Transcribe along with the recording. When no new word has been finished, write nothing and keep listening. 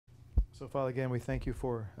So, Father, again, we thank you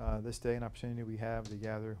for this day and opportunity we have to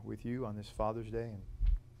gather with you on this Father's Day. And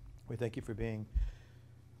we thank you for being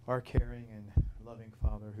our caring and loving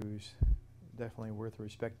Father who's definitely worth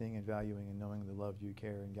respecting and valuing and knowing the love you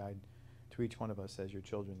care and guide to each one of us as your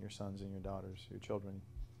children, your sons and your daughters, your children,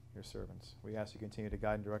 your servants. We ask you to continue to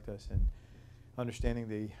guide and direct us in understanding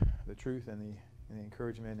the truth and the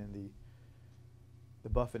encouragement and the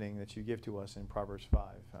buffeting that you give to us in Proverbs 5,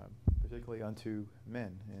 particularly unto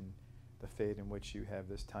men, and the fate in which you have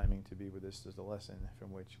this timing to be with us is the lesson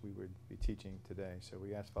from which we would be teaching today. So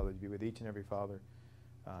we ask, Father, to be with each and every father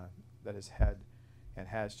that has had and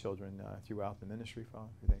has children throughout the ministry,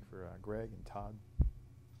 Father. We thank you for Greg and Todd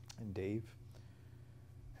and Dave.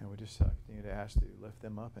 And we just continue to ask to lift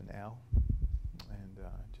them up, and Al. And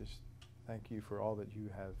just thank you for all that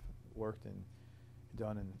you have worked and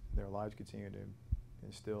done in their lives. Continue to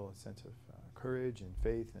instill a sense of courage and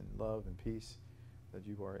faith and love and peace that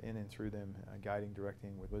you are in and through them, guiding,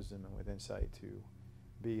 directing with wisdom and with insight to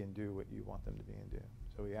be and do what you want them to be and do.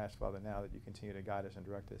 So we ask, Father, now that you continue to guide us and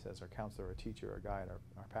direct us as our counselor, our teacher, our guide,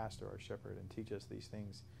 our pastor, our shepherd, and teach us these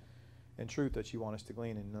things in truth that you want us to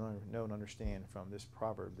glean and know and understand from this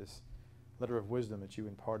proverb, this letter of wisdom that you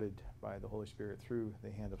imparted by the Holy Spirit through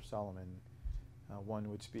the hand of Solomon. One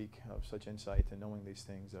would speak of such insight to knowing these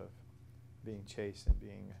things, of being chaste and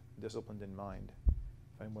being disciplined in mind.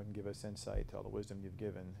 If anyone can give us insight to all the wisdom you've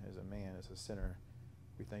given as a man, as a sinner,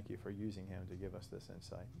 we thank you for using him to give us this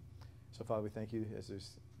insight. So, Father, we thank you as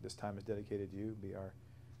this time is dedicated to you. Be our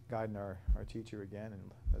guide and our teacher again,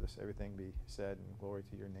 and let us everything be said in glory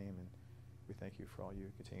to your name. And we thank you for all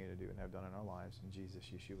you continue to do and have done in our lives. In Jesus,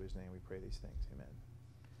 Yeshua's name, we pray these things. Amen.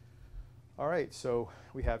 All right, so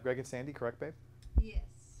we have Greg and Sandy, correct, babe? Yes.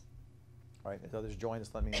 All right, as others join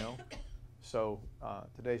us, let me know. So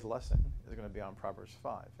today's lesson is going to be on Proverbs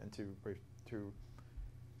 5. And to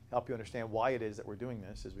help you understand why it is that we're doing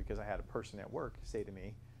this is because I had a person at work say to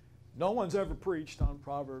me, no one's ever preached on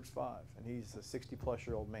Proverbs 5. And he's a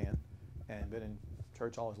 60-plus-year-old man and been in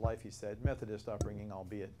church all his life, he said, Methodist upbringing,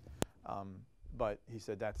 albeit. But he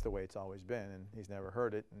said that's the way it's always been, and he's never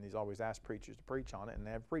heard it, and he's always asked preachers to preach on it, and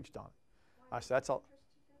they have preached on it. I said, that's all.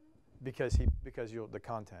 Because the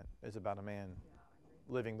content is about a man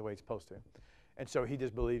living the way he's supposed to. And so he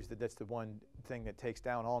just believes that that's the one thing that takes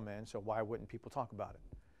down all men, so why wouldn't people talk about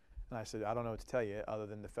it? And I said, I don't know what to tell you other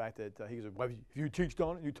than the fact that he goes, well, if you teached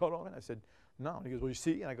on it, you taught on it? I said, no. And he goes, well, you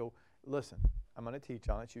see? And I go, listen, I'm going to teach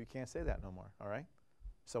on it, so you can't say that no more, all right?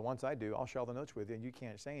 So once I do, I'll share all the notes with you, and you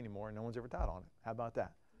can't say anymore, and no one's ever taught on it. How about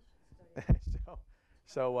that?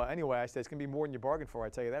 So anyway, I said, it's going to be more than you bargained for, I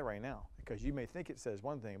tell you that right now, because you may think it says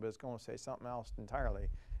one thing, but it's going to say something else entirely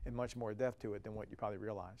and much more depth to it than what you probably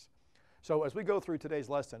realize. So as we go through today's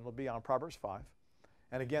lesson, we'll be on Proverbs 5.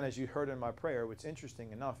 And again, as you heard in my prayer, what's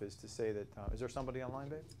interesting enough is to say that, is there somebody online,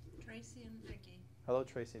 babe? Tracy and Vicky. Hello,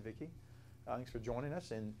 Tracy and Vicky. Thanks for joining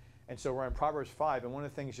us. And so we're in Proverbs 5, and one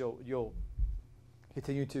of the things you'll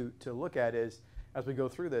continue to look at is, as we go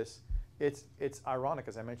through this, it's ironic,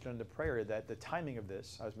 as I mentioned in the prayer, that the timing of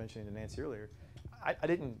this, I was mentioning to Nancy earlier, I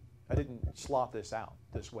didn't slot this out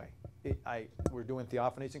this way. We're doing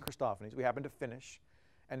Theophanies and Christophanies. We happen to finish,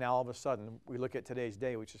 and now all of a sudden we look at today's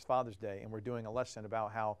day, which is Father's Day, and we're doing a lesson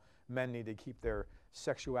about how men need to keep their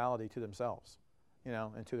sexuality to themselves,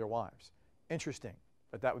 and to their wives. Interesting,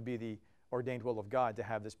 but that would be the ordained will of God to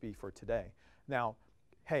have this be for today. Now,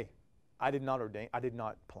 hey, I did not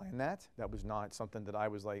plan that. That was not something that I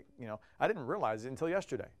was like, I didn't realize it until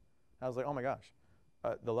yesterday. I was like, oh my gosh,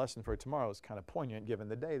 the lesson for tomorrow is kind of poignant given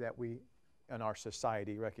the day that we in our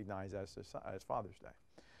society recognize as Father's Day.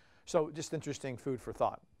 So just interesting food for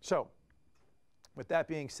thought. So with that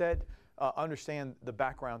being said, understand the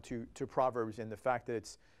background to Proverbs and the fact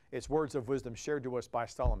that it's words of wisdom shared to us by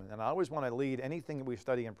Solomon. And I always want to lead anything that we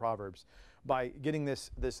study in Proverbs by getting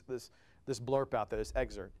this blurb out, that is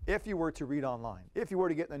excerpt. If you were to read online, if you were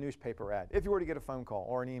to get in a newspaper ad, if you were to get a phone call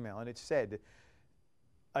or an email, and it said,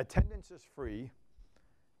 attendance is free,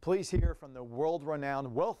 please hear from the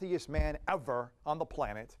world-renowned wealthiest man ever on the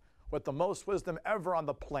planet, with the most wisdom ever on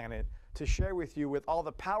the planet, to share with you with all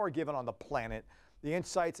the power given on the planet, the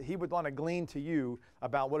insights that he would want to glean to you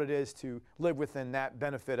about what it is to live within that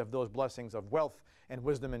benefit of those blessings of wealth and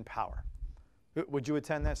wisdom and power. Would you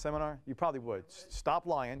attend that seminar? You probably would. Stop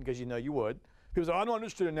lying, because you know you would. People say, I'm not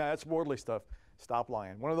interested in that. That's worldly stuff. Stop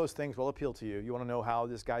lying. One of those things will appeal to you. You want to know how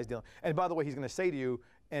this guy's dealing. And by the way, he's going to say to you,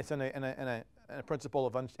 and it's in a principle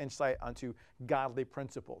of insight onto godly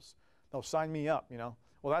principles. They'll sign me up,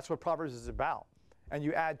 Well, that's what Proverbs is about. And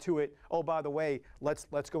you add to it, oh, by the way, let's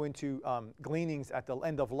go into gleanings at the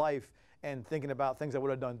end of life and thinking about things I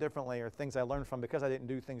would have done differently or things I learned from because I didn't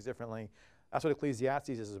do things differently. That's what Ecclesiastes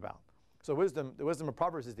is about. So the wisdom of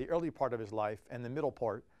Proverbs is the early part of his life and the middle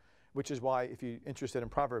part, which is why if you're interested in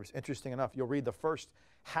Proverbs, interesting enough, you'll read the first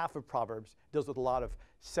half of Proverbs deals with a lot of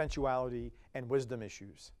sensuality and wisdom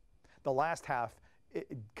issues. The last half,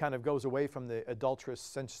 it kind of goes away from the adulterous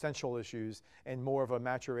sensual issues and more of a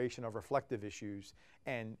maturation of reflective issues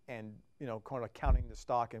and kind of counting the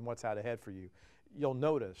stock and what's out ahead for you. You'll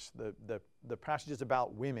notice the passages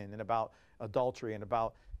about women and about adultery and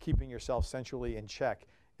about keeping yourself sensually in check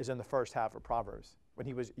is in the first half of Proverbs when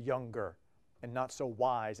he was younger and not so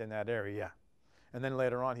wise in that area. And then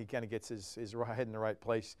later on, he kind of gets his head in the right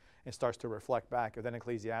place and starts to reflect back. And then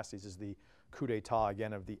Ecclesiastes is the coup d'etat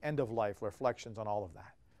again of the end of life reflections on all of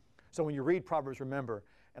that. So when you read Proverbs, remember,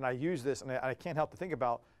 and I use this, and I can't help to think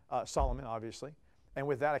about Solomon, obviously. And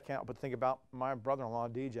with that, I can't help but think about my brother-in-law,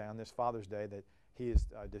 DJ, on this Father's Day that he is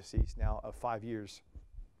deceased now of 5 years.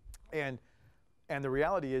 And the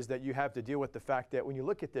reality is that you have to deal with the fact that when you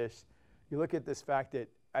look at this fact that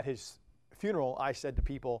at his funeral, I said to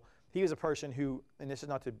people, he was a person who, and this is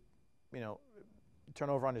not to, turn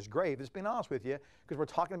over on his grave, just being honest with you, because we're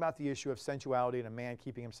talking about the issue of sensuality and a man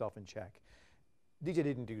keeping himself in check. DJ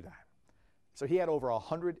didn't do that. So he had over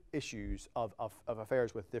 100 issues of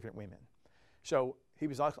affairs with different women. So he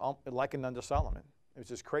was likened unto Solomon. It was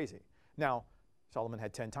just crazy. Now, Solomon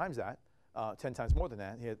had 10 times that, 10 times more than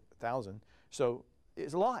that. He had 1,000. So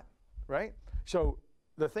it's a lot, right? So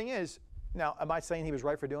the thing is, now, am I saying he was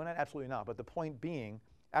right for doing that? Absolutely not. But the point being,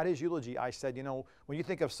 at his eulogy, I said, when you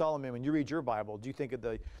think of Solomon, when you read your Bible, do you think of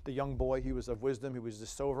the young boy who was of wisdom, who was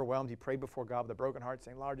just so overwhelmed, he prayed before God with a broken heart,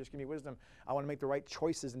 saying, Lord, just give me wisdom. I want to make the right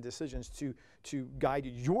choices and decisions to guide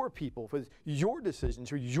your people with your decisions,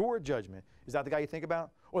 through your judgment. Is that the guy you think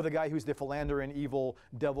about? Or the guy who's the philanderer, evil,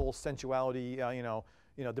 devil, sensuality,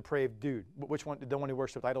 depraved dude? Which one? The one who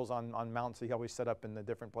worshipped idols on mountains he always set up in the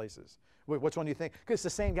different places. Which one do you think? Because it's the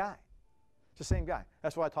same guy. It's the same guy.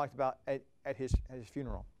 That's what I talked about at his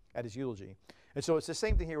funeral, at his eulogy. And so it's the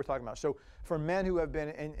same thing here we're talking about. So for men who have been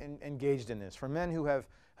engaged in this, for men who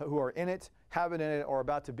are in it, have it in it, or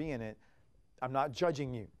about to be in it, I'm not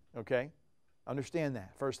judging you, okay? Understand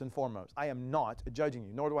that, first and foremost. I am not judging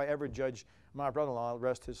you, nor do I ever judge my brother-in-law,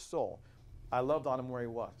 rest his soul. I loved on him where he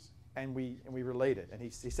was, and we related. And he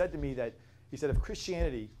said to me that, he said, if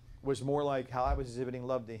Christianity was more like how I was exhibiting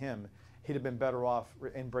love to him, he'd have been better off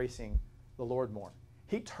embracing the Lord more.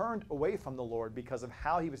 He turned away from the Lord because of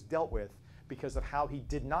how he was dealt with, because of how he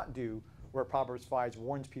did not do where Proverbs 5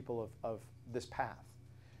 warns people of this path.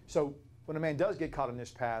 So when a man does get caught in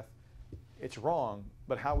this path, it's wrong,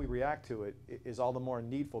 but how we react to it is all the more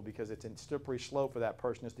needful, because it's a slippery slope for that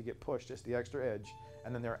person is to get pushed just the extra edge,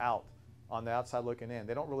 and then they're out on the outside looking in.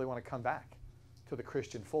 They don't really want to come back to the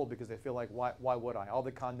Christian fold because they feel like, why would I? All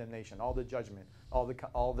the condemnation, all the judgment, all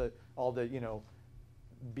the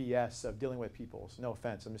BS of dealing with people. So no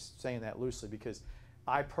offense, I'm just saying that loosely because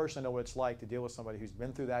I personally know what it's like to deal with somebody who's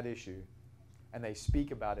been through that issue, and they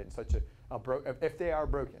speak about it in such if they are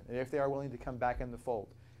broken, and if they are willing to come back in the fold,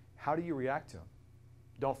 how do you react to them?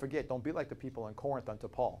 Don't forget, don't be like the people in Corinth unto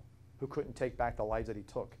Paul, who couldn't take back the lives that he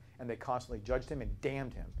took, and they constantly judged him and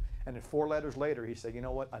damned him. And then 4 letters later, he said, you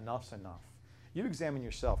know what, enough's enough. You examine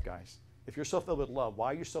yourself, guys. If you're so filled with love,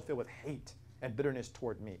 why are you so filled with hate and bitterness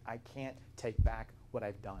toward me? I can't take back what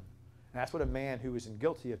I've done. And that's what a man who is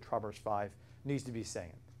guilty of Proverbs 5 needs to be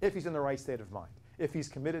saying, if he's in the right state of mind, if he's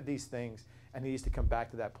committed these things and he needs to come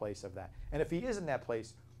back to that place of that. And if he is in that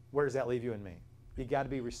place, where does that leave you and me? You got to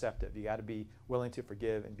be receptive. You got to be willing to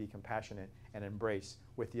forgive and be compassionate and embrace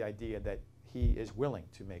with the idea that he is willing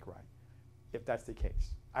to make right, if that's the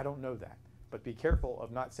case. I don't know that, but be careful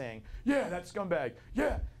of not saying, yeah, that scumbag,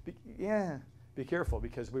 yeah. Be careful,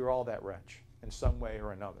 because we were all that wretch in some way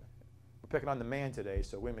or another. We're picking on the man today,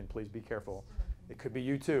 so women, please be careful. It could be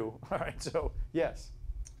you too. All right, so yes.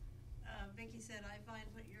 Vicki said, I find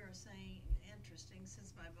what you're saying interesting,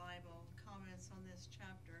 since my Bible comments on this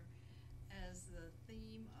chapter as the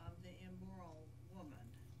theme of the immoral woman,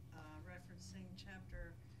 referencing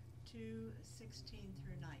chapter 2:16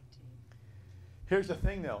 through 19. Here's the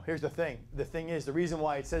thing, though. Here's the thing. The thing is, the reason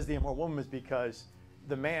why it says the immoral woman is because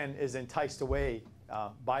the man is enticed away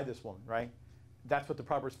by this woman, right? That's what the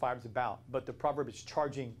Proverbs 5 is about. But the proverb is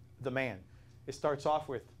charging the man. It starts off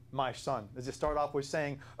with, my son. Does it start off with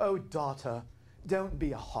saying, oh, daughter, don't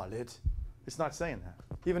be a harlot? It's not saying that,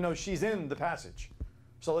 even though she's in the passage.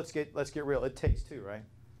 So let's get real. It takes two, right?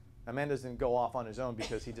 A man doesn't go off on his own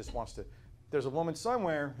because he just wants to. There's a woman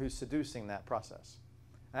somewhere who's seducing that process.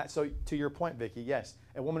 So to your point, Vicki, yes,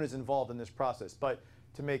 a woman is involved in this process. But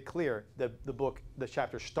to make clear that the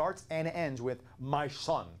chapter starts and ends with my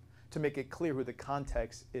son, to make it clear who the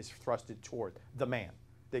context is thrusted toward, the man.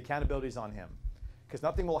 The accountability is on him. Because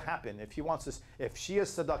nothing will happen if he wants this, if she is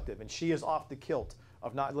seductive and she is off the kilt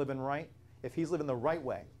of not living right, if he's living the right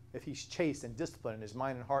way, if he's chaste and disciplined in his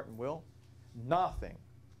mind and heart and will, nothing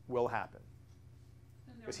will happen.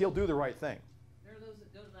 Because he'll do the right thing. There are those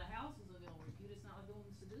that go to the houses of ill repute. It's not like going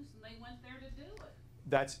to seduce them. They went there to do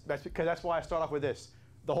it. That's why I start off with this.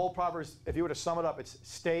 The whole Proverbs, if you were to sum it up, it's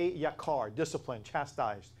stay yakar, disciplined,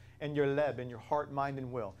 chastised, in your leb, in your heart, mind,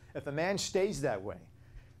 and will. If a man stays that way,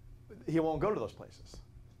 he won't go to those places.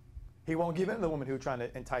 He won't give in to the woman who's trying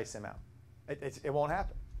to entice him out. It won't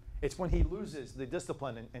happen. It's when he loses the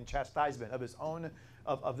discipline and chastisement of his own,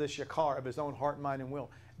 of this yakar, of his own heart, mind, and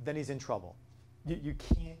will, then he's in trouble. You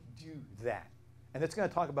can't do that. And it's going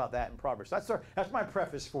to talk about that in Proverbs. That's my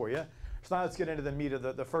preface for you. So now let's get into the meat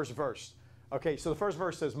of the first verse. Okay, so the first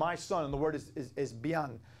verse says, my son, and the word is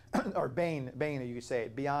beyond, or bane, you could say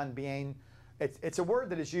it, beyond, bien. It's a word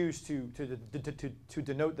that is used to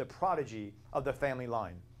denote the prodigy of the family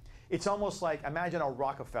line. It's almost like, imagine a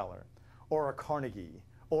Rockefeller, or a Carnegie,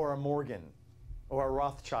 or a Morgan, or a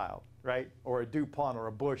Rothschild, right? Or a DuPont or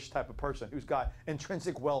a Bush type of person who's got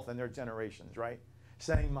intrinsic wealth in their generations, right?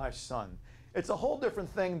 Saying my son. It's a whole different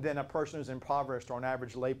thing than a person who's impoverished or an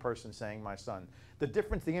average lay person saying my son. The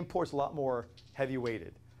difference, the import's a lot more heavy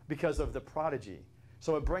weighted because of the prodigy.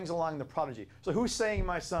 So it brings along the prodigy. So who's saying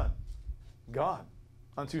my son? God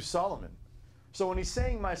unto Solomon. So when he's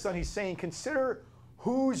saying my son, he's saying consider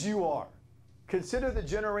whose you are. Consider the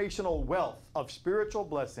generational wealth of spiritual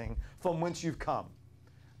blessing from whence you've come.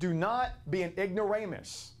 Do not be an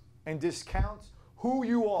ignoramus and discount who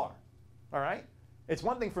you are. All right? It's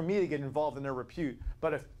one thing for me to get involved in their repute,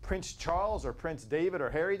 but if Prince Charles or Prince David or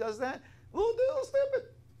Harry does that, a little stupid.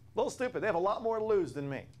 A little stupid. They have a lot more to lose than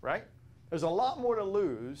me, right? There's a lot more to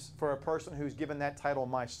lose for a person who's given that title,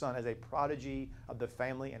 my son, as a prodigy of the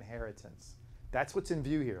family inheritance. That's what's in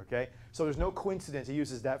view here, okay? So there's no coincidence he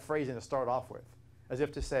uses that phrasing to start off with, as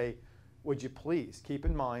if to say, would you please keep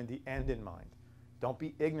in mind the end in mind. Don't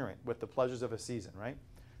be ignorant with the pleasures of a season, right?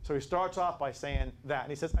 So he starts off by saying that, and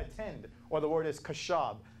he says, attend, or the word is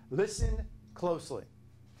kashab. Listen closely.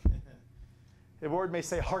 The word may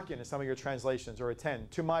say hearken in some of your translations, or attend,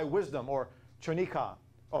 to my wisdom, or chonika,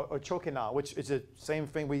 or chokina, which is the same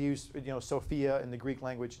thing we use, Sophia in the Greek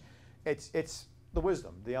language. It's the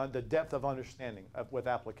wisdom, the depth of understanding with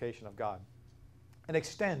application of God. And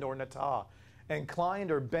extend, or natah, inclined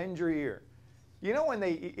or bend your ear. You know when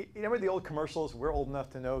you remember the old commercials? We're old enough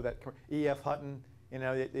to know that E.F. Hutton,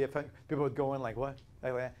 people would go in like, what?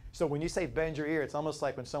 Like that. So when you say bend your ear, it's almost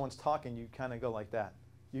like when someone's talking, you kind of go like that.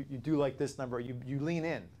 You do like this number. You lean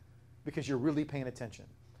in because you're really paying attention.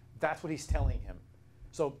 That's what he's telling him.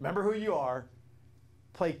 So remember who you are.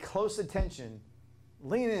 Pay close attention.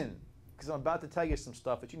 Lean in, because I'm about to tell you some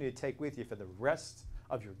stuff that you need to take with you for the rest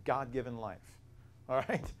of your God-given life. All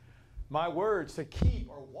right? My words to keep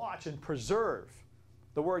or watch and preserve.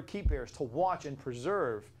 The word keep here is to watch and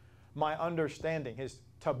preserve my understanding, his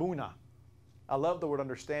tabuna. I love the word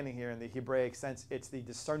understanding here in the Hebraic sense. It's the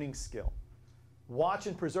discerning skill. Watch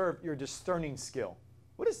and preserve your discerning skill.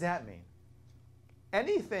 What does that mean?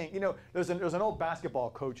 Anything, there's an old basketball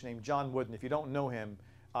coach named John Wooden. If you don't know him,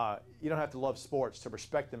 you don't have to love sports to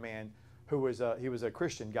respect the man who was a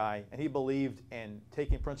Christian guy, and he believed in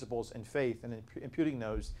taking principles and faith and imputing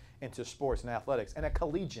those into sports and athletics in a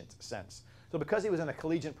collegiate sense. So because he was a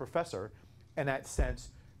collegiate professor in that sense,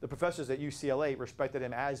 the professors at UCLA respected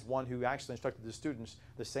him as one who actually instructed the students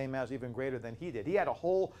the same as, even greater than he did. He had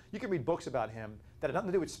you can read books about him that had nothing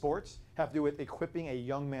to do with sports, have to do with equipping a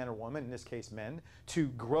young man or woman, in this case men, to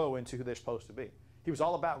grow into who they're supposed to be. He was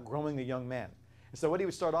all about growing the young man. And so what he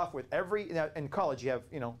would start off with, in college you have,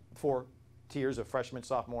 4 tiers of freshman,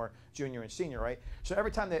 sophomore, junior, and senior, right? So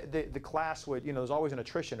every time the class would, there's always an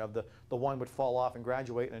attrition of the one would fall off and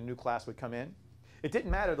graduate and a new class would come in. It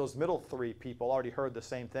didn't matter, those middle 3 people already heard the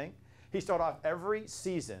same thing. He started off every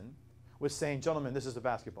season with saying, gentlemen, this is the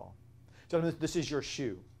basketball. Gentlemen, this is your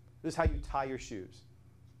shoe. This is how you tie your shoes.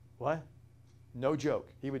 What? No joke.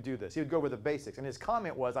 He would do this. He would go over the basics. And his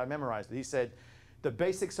comment was, I memorized it. He said, the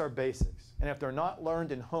basics are basics. And if they're not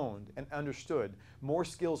learned and honed and understood, more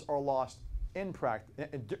skills are lost in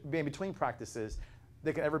between practices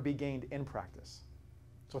than can ever be gained in practice.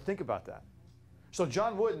 So think about that. So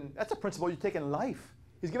John Wooden, that's a principle you take in life.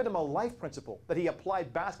 He's given them a life principle that he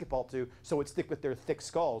applied basketball to so it would stick with their thick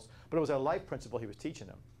skulls, but it was a life principle he was teaching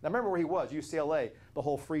them. Now remember where he was, UCLA, the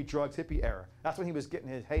whole free drugs hippie era. That's when he was getting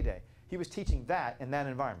his heyday. He was teaching that in that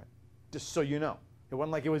environment, just so you know. It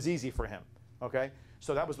wasn't like it was easy for him, okay?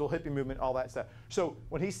 So that was the hippie movement, all that stuff. So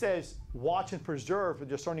when he says watch and preserve a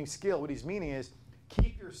discerning skill, what he's meaning is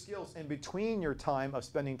keep your skills in between your time of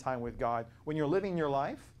spending time with God. When you're living your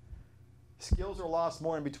life, skills are lost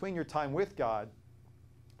more in between your time with God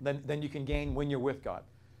than you can gain when you're with God.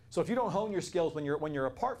 So if you don't hone your skills when you're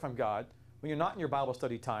apart from God, when you're not in your Bible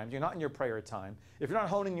study times, you're not in your prayer time, if you're not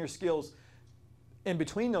honing your skills in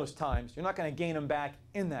between those times, you're not going to gain them back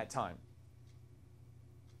in that time.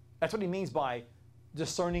 That's what he means by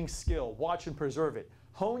discerning skill. Watch and preserve it.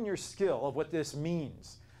 Hone your skill of what this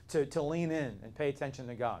means to lean in and pay attention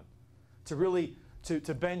to God, to really to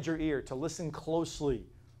bend your ear, to listen closely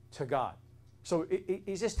to God. So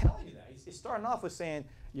he's just telling you that. He's starting off with saying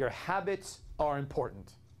your habits are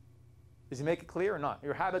important. Does he make it clear or not?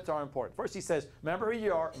 Your habits are important. First he says, remember who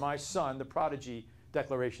you are, my son, the prodigy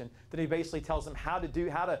declaration. Then he basically tells him how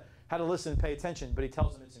to listen and pay attention, but he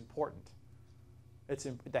tells him it's important.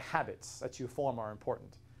 The habits that you form are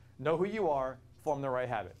important. Know who you are, form the right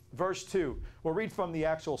habit. Verse 2, we'll read from the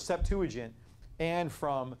actual Septuagint and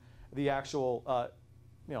from the actual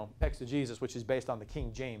exegesis, which is based on the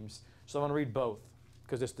King James. So I'm going to read both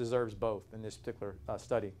because this deserves both in this particular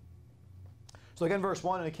study. So again, verse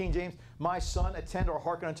 1 in the King James, my son, attend or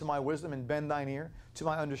hearken unto my wisdom and bend thine ear to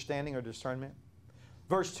my understanding or discernment.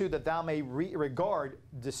 Verse 2, that thou may regard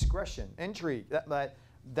discretion, intrigue, that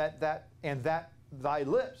thy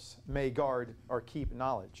lips may guard or keep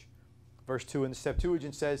knowledge. Verse 2 in the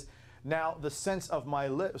Septuagint says, now the sense of my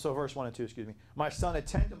lips, so verse 1 and 2, excuse me, my son,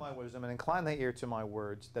 attend to my wisdom and incline thy ear to my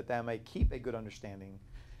words, that thou may keep a good understanding.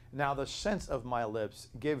 Now the sense of my lips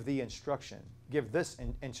give thee instruction, give this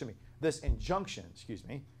injunction,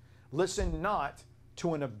 listen not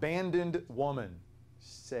to an abandoned woman.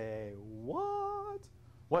 Say, what?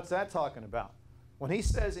 What's that talking about? When he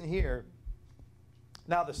says in here,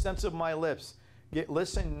 now the sense of my lips,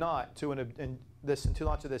 listen not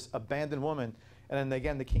to this abandoned woman. And then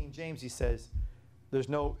again, the King James, he says,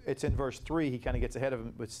 it's in verse 3, he kind of gets ahead of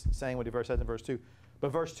him with saying what he says in verse 2.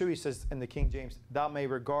 But verse 2, he says in the King James, thou may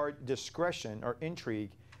regard discretion or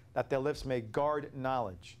intrigue, that thy lips may guard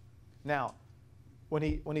knowledge. Now, when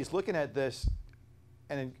he's looking at this,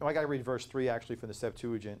 and I got to read verse 3 actually from the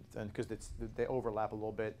Septuagint, because they overlap a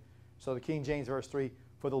little bit. So the King James, verse 3,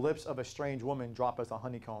 for the lips of a strange woman droppeth a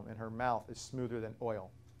honeycomb, and her mouth is smoother than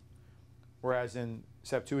oil. Whereas in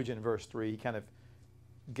Septuagint, verse 3, he kind of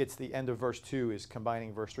gets the end of verse 2 is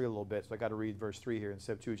combining verse 3 a little bit. So I got to read verse 3 here in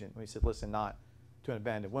Septuagint. When he said, listen not to an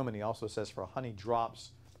abandoned woman, he also says, for honey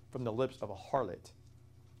drops from the lips of a harlot,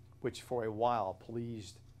 which for a while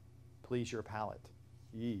please your palate.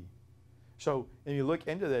 Ye. So, and you look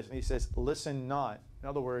into this, and he says, listen not. In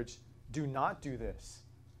other words, do not do this.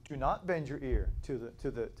 Do not bend your ear to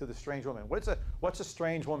the strange woman. What's a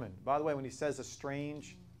strange woman? By the way, when he says the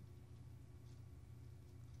strange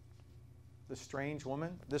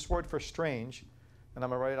woman, this word for strange, and I'm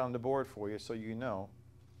going to write it on the board for you so you know.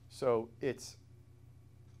 So it's,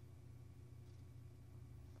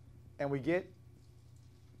 and when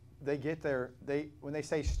they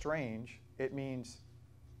say strange, it means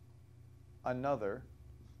another,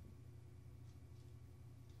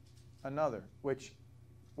 which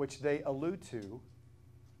they allude to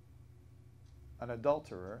an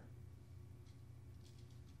adulterer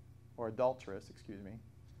or adulteress, excuse me.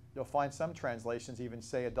 You'll find some translations even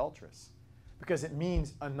say adulteress, because it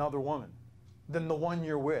means another woman than the one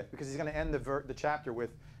you're with, because he's going to end the chapter with,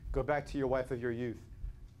 go back to your wife of your youth.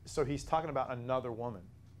 So he's talking about another woman,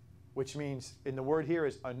 which means, in the word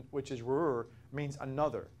here, which is rur, means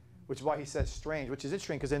another, which is why he says strange, which is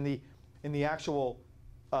interesting, because in the actual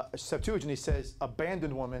Septuagint he says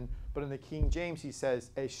abandoned woman, but in the King James he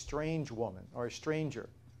says a strange woman or a stranger.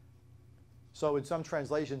 So in some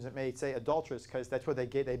translations it may say adulteress, because that's what they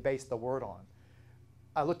base the word on.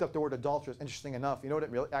 I looked up the word adulteress. Interesting enough, you know what it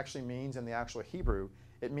really actually means in the actual Hebrew?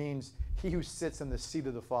 It means he who sits in the seat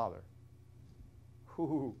of the Father.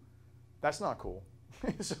 Ooh, that's not cool.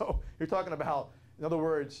 So you're talking about, in other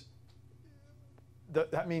words,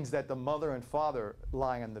 that means that the mother and father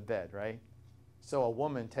lying on the bed, right? So a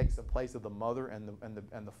woman takes the place of the mother and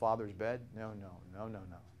the father's bed? No.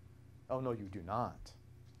 Oh no, you do not.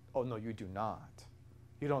 Oh no, you do not.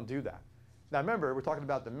 You don't do that. Now remember, we're talking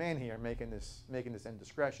about the man here making this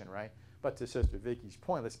indiscretion, right? But to Sister Vicky's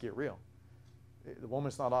point, let's get real. The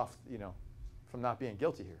woman's not off, from not being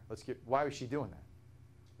guilty here. Why was she doing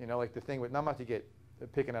that? Like the thing with, now I'm not to get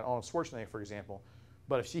picking at Arnold Schwarzenegger, for example,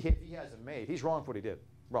 but if he has a maid, he's wrong for what he did.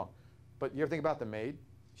 Wrong. But you ever think about the maid?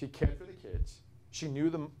 She cared for the kids. She knew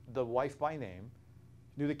the wife by name,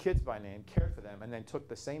 knew the kids by name, cared for them, and then took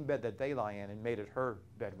the same bed that they lie in and made it her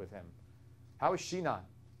bed with him. How is she not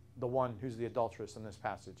the one who's the adulteress in this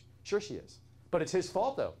passage. Sure she is. But it's his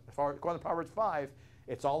fault, though. According to Proverbs 5,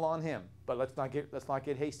 it's all on him. But let's not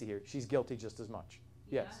get hasty here. She's guilty just as much.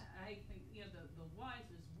 Yeah, Yes. I think, the wife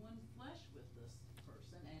is one flesh with this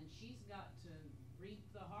person, and she's got to reap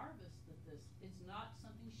the harvest of this. It's not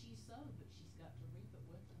something she sowed, but she's got to reap it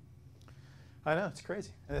with him. I know, it's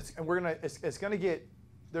crazy. And we're gonna it's gonna get,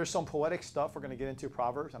 there's some poetic stuff we're gonna get into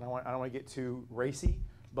Proverbs, and I don't want to get too racy,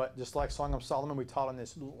 but just like Song of Solomon, we taught on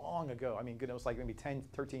this long ago. I mean, it was like maybe 10,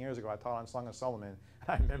 13 years ago I taught on Song of Solomon.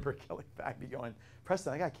 I remember Kelly Bagby going,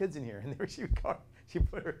 Preston, I got kids in here. And there she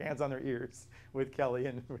put her hands on their ears with Kelly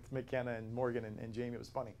and with McKenna and Morgan and Jamie. It was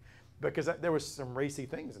funny because there was some racy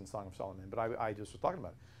things in Song of Solomon, but I just was talking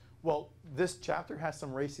about it. Well, this chapter has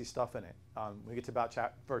some racy stuff in it. We get to about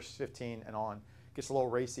verse 15 and on. It gets a little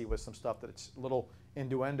racy with some stuff that it's a little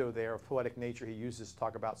innuendo there of poetic nature he uses to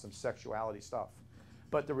talk about some sexuality stuff.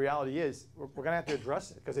 But the reality is, we're going to have to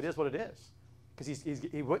address it because it is what it is. Because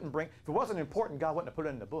he wouldn't bring, if it wasn't important, God wouldn't have put it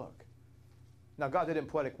in the book. Now, God did it in a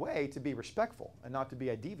poetic way to be respectful and not to be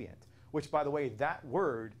a deviant, which, by the way, that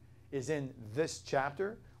word is in this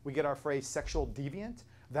chapter. We get our phrase sexual deviant.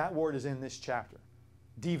 That word is in this chapter.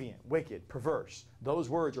 Deviant, wicked, perverse. Those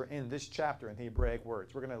words are in this chapter in the Hebraic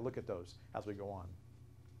words. We're going to look at those as we go on.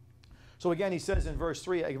 So again, he says in verse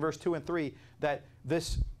 2 and 3, that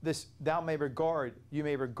this you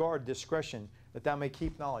may regard discretion, that thou may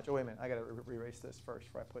keep knowledge. Oh, wait a minute, I got to erase this first.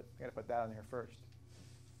 I got to put that on there first.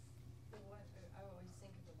 The one, I always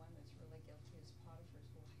think of the one that's really guilty is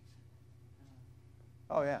Potiphar's wife.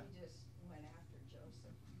 Oh, yeah. He just went after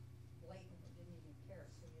Joseph blatantly, didn't even care.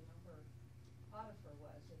 So you know where Potiphar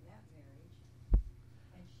was in that marriage,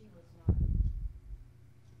 and she was not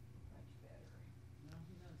much better. No,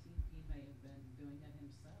 who knows? He may have been doing it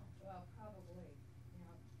himself Well, probably,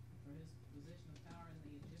 yeah. for his position of power in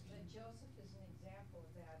the But Egyptian. Joseph is an example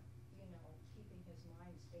of that, keeping his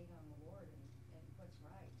mind stayed on the Lord and what's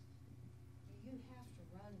right. You have to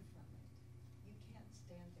run from it. You can't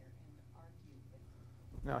stand there and argue with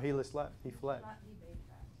it. No, he fled. He fled. He made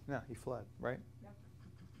that. No, he fled, right? Yep.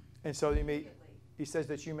 And so Immediately. he says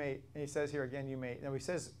that you may, and he says here again, you may, now he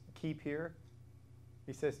says keep here.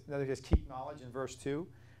 He says keep knowledge in verse 2.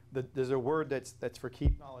 There's a word that's for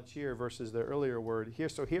keep knowledge here versus the earlier word here.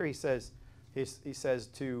 So here he says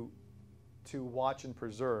to watch and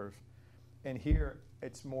preserve. And here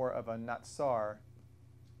it's more of a natsar,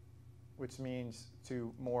 which means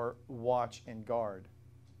to more watch and guard.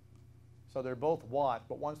 So they're both watch,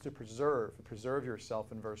 but one's to preserve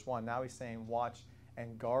yourself in verse 1. Now he's saying watch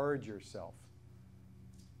and guard yourself.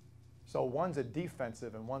 So one's a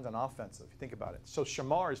defensive and one's an offensive. If you think about it. So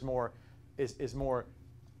shamar is more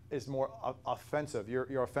offensive.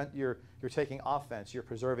 You're taking offense. You're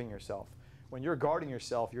preserving yourself. When you're guarding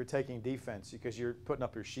yourself, you're taking defense because you're putting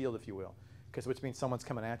up your shield, if you will, which means someone's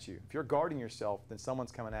coming at you. If you're guarding yourself, then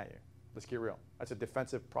someone's coming at you. Let's get real. That's a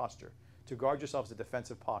defensive posture. To guard yourself is a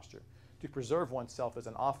defensive posture. To preserve oneself is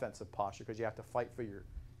an offensive posture because you have to fight for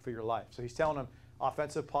your life. So he's telling them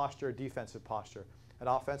offensive posture, defensive posture. An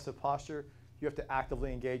offensive posture, you have to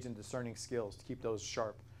actively engage in discerning skills to keep those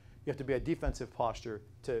sharp. You have to be a defensive posture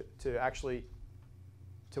to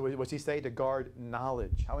what's he say? To guard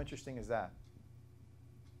knowledge. How interesting is that?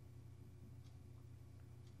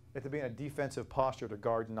 You have to be in a defensive posture to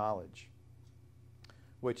guard knowledge,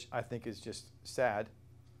 which I think is just sad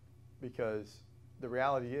because the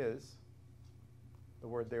reality is, the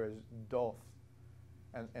word there is doth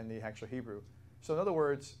and the actual Hebrew. So in other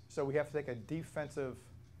words, so we have to take a defensive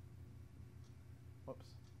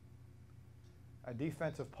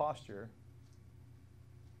posture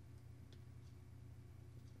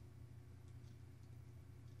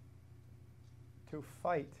to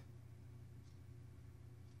fight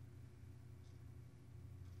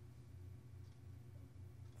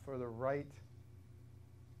for the right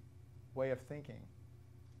way of thinking.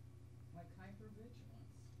 Like hypervigilance.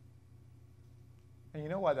 And you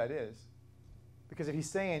know why that is? Because if he's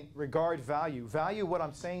saying regard value what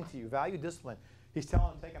I'm saying to you, value discipline, he's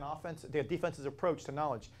telling them take a defensive approach to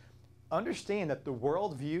knowledge. Understand that the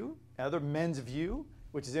world view, and other men's view,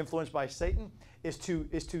 which is influenced by Satan, is to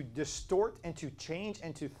distort and to change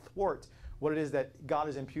and to thwart what it is that God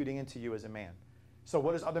is imputing into you as a man. So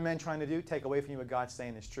what is other men trying to do? Take away from you what God's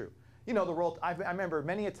saying is true. You know, the world, I remember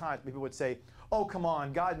many a time people would say, oh, come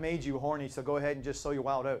on, God made you horny, so go ahead and just sow your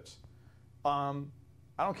wild oats. I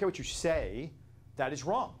don't care what you say, that is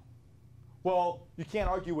wrong. Well, you can't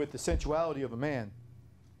argue with the sensuality of a man.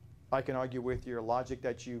 I can argue with your logic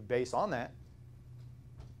that you base on that.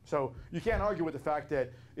 So you can't argue with the fact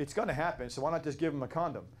that it's going to happen, so why not just give him a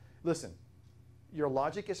condom? Listen, your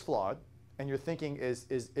logic is flawed, and your thinking is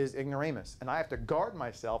ignoramus. And I have to guard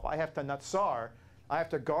myself. I have to natsar. I have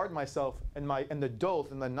to guard myself in the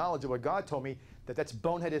doth and the knowledge of what God told me, that's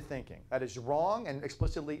boneheaded thinking. That is wrong and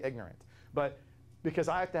explicitly ignorant. But because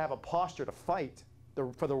I have to have a posture to fight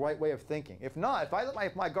for the right way of thinking. If not, if I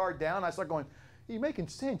let my guard down, I start going, you're making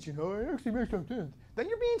sense, you know, it actually makes some sense. Then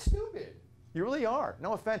you're being stupid. You really are.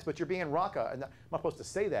 No offense, but you're being raka. And I'm not supposed to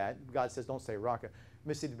say that. God says don't say raka.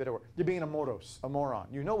 Missy the better word. You're being a moron.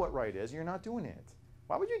 You know what right is, and you're not doing it.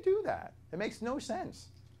 Why would you do that? It makes no sense.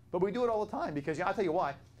 But we do it all the time because, I'll tell you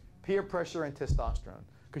why. Peer pressure and testosterone.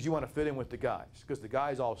 Because you want to fit in with the guys. Because the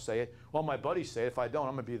guys all say it. Well, my buddies say it. If I don't,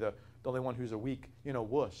 I'm going to be the only one who's a weak,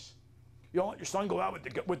 wuss. You don't let your son go out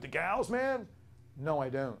with the gals, man? No, I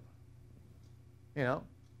don't. No,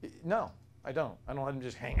 I don't. I don't let him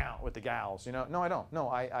just hang out with the gals, No, I don't.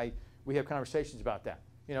 No, we have conversations about that.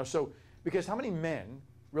 So, because how many men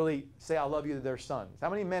really say I love you to their sons? How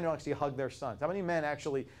many men actually hug their sons? How many men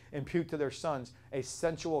actually impute to their sons a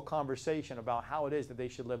sensual conversation about how it is that they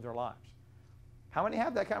should live their lives? How many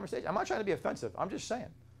have that conversation? I'm not trying to be offensive. I'm just saying.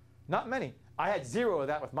 Not many. I had zero of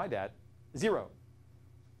that with my dad. Zero.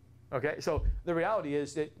 Okay, so the reality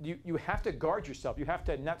is that you have to guard yourself. You have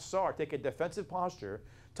to natsar, take a defensive posture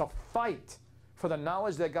to fight for the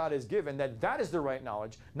knowledge that God has given, that is the right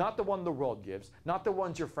knowledge, not the one the world gives, not the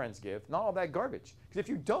ones your friends give, not all that garbage. Because if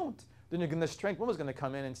you don't, then the strange woman's going to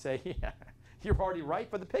come in and say, yeah, you're already right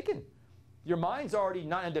for the picking. Your mind's already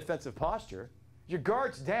not in a defensive posture. Your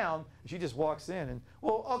guard's down. She just walks in and,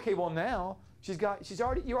 now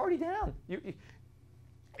you're already down.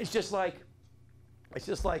 It's just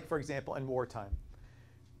like, for example, in wartime.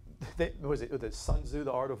 Was it Sun Tzu,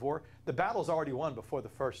 The Art of War? The battle's already won before the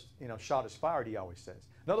first shot is fired, he always says.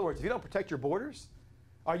 In other words, if you don't protect your borders,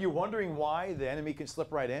 are you wondering why the enemy can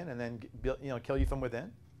slip right in and then kill you from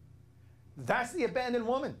within? That's the abandoned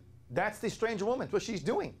woman. That's the strange woman. That's what she's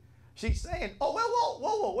doing. She's saying,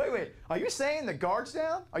 whoa, wait. Are you saying the guard's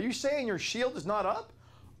down? Are you saying your shield is not up?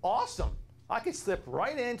 Awesome. I could slip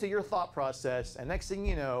right into your thought process, and next thing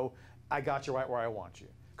you know, I got you right where I want you.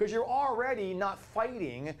 Because you're already not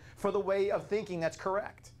fighting for the way of thinking that's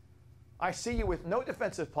correct. I see you with no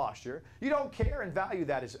defensive posture. You don't care and value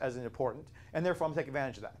that as important, and therefore I'm going to take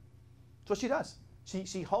advantage of that. That's what she does.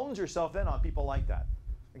 She hones herself in on people like that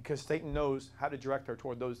because Satan knows how to direct her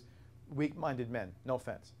toward those weak-minded men. No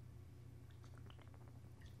offense.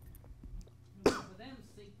 For them,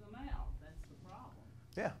 seek them out. That's the problem.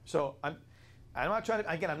 Yeah. So I'm not trying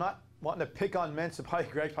to, again, I'm not wanting to pick on men. So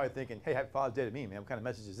Greg's probably thinking, hey, Father's Day to me, man. What kind of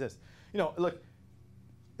message is this? Look,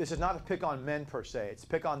 this is not a pick on men per se. It's a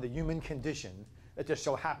pick on the human condition that just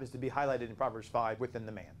so happens to be highlighted in Proverbs 5 within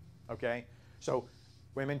the man. Okay? So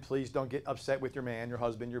women, please don't get upset with your man, your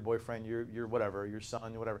husband, your boyfriend, your whatever, your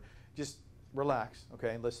son, whatever. Just relax,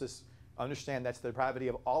 okay? Let's just understand that's the depravity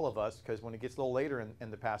of all of us, because when it gets a little later in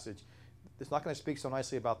the passage, it's not going to speak so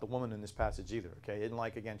nicely about the woman in this passage either, okay? And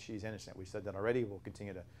like, again, she's innocent. We said that already. We'll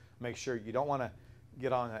continue to make sure. You don't want to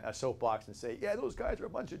get on a soapbox and say, yeah, those guys are a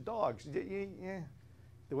bunch of dogs. Yeah.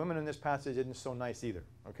 The women in this passage isn't so nice either,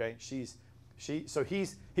 okay? So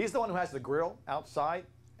he's the one who has the grill outside,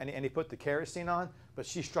 and he put the kerosene on, but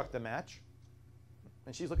she struck the match,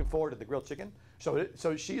 and she's looking forward to the grilled chicken.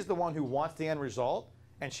 So she's the one who wants the end result,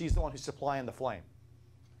 and she's the one who's supplying the flame.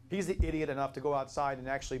 He's the idiot enough to go outside and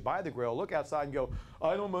actually buy the grill, look outside and go,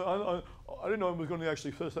 I didn't know it was going to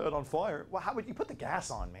actually set it on fire. Well, how would you put the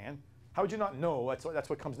gas on, man? How would you not know that's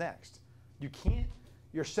what comes next? You can't.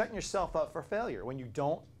 You're setting yourself up for failure when you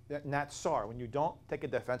don't, when you don't take a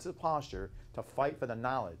defensive posture to fight for the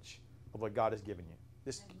knowledge of what God has given you.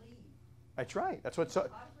 And leave. That's right. That's what's. It just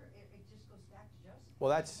goes back to Joseph. Well,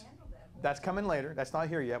 that's coming later. That's not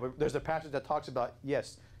here yet. But there's a passage that talks about,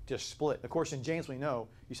 yes, just split. Of course, in James we know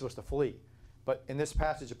you're supposed to flee. But in this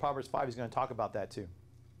passage of Proverbs 5, he's going to talk about that too.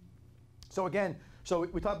 So again,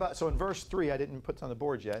 we talk about, in verse 3, I didn't put it on the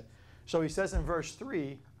board yet. So he says in verse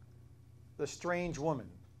 3, the strange woman.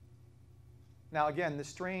 Now again, the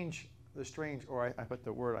strange, or I put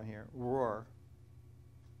the word on here, roar.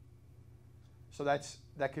 So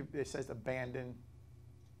it says abandoned.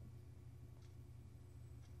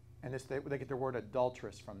 And they get their word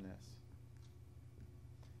adulteress from this.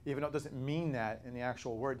 Even though it doesn't mean that in the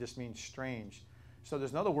actual word, it just means strange. So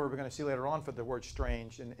there's another word we're going to see later on for the word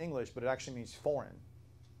strange in English, but it actually means foreign.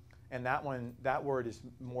 And that word is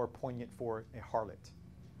more poignant for a harlot.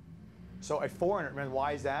 So a foreigner, and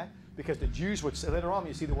why is that? Because the Jews would say, later on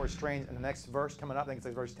you see the word strange in the next verse coming up, I think it's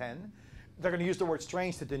like verse 10. They're going to use the word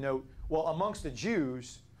strange to denote, well, amongst the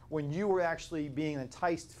Jews, when you were actually being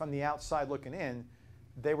enticed from the outside looking in,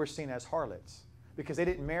 they were seen as harlots. because they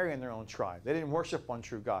didn't marry in their own tribe. They didn't worship one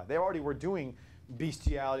true God. They already were doing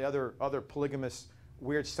bestiality, other polygamous,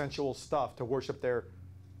 weird sensual stuff to worship their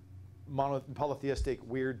polytheistic,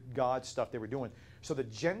 weird God stuff they were doing. So the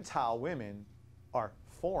Gentile women are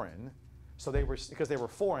foreign. So they were, because they were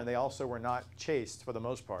foreign, they also were not chaste for the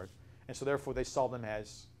most part. And so therefore they saw them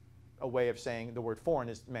as a way of saying the word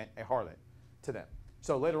foreign meant a harlot to them.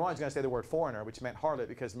 So later on he's going to say the word foreigner, which meant harlot,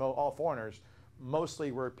 because all foreigners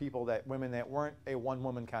mostly were women that weren't a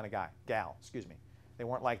one-woman kind of gal. They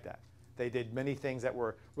weren't like that. They did many things that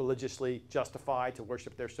were religiously justified to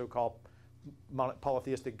worship their so-called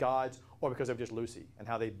polytheistic gods, or because of just Lucy and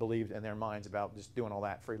how they believed in their minds about just doing all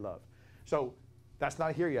that free love. So that's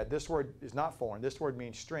not here yet. This word is not foreign. This word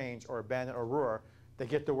means strange or abandoned or ruer. They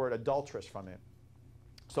get the word adulteress from it.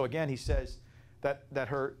 So again, he says that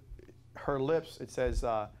her lips, it says,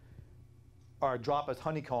 are a drop as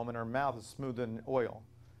honeycomb, and her mouth is smoother than oil.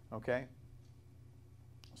 Okay?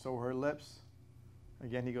 So her lips,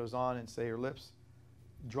 again, he goes on and say her lips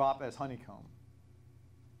drop as honeycomb.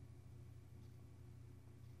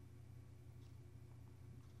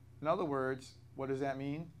 In other words, what does that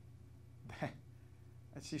mean?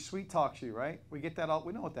 She sweet talks you, right? We get that all.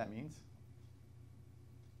 We know what that means.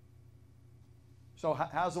 So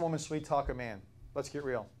how's a woman sweet talk a man? Let's get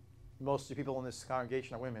real. Most of the people in this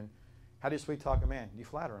congregation are women. How do you sweet talk a man? You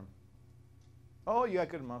flatter him. Oh, you got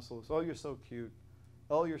good muscles. Oh, you're so cute.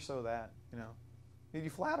 Oh, you're so that. You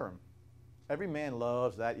flatter him. Every man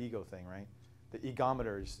loves that ego thing, right? The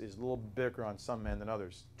egometer is a little bigger on some men than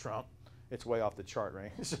others. Trump, it's way off the chart,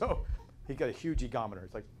 right? So he got a huge egometer.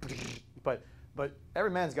 It's like, but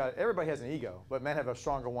everybody has an ego, but men have a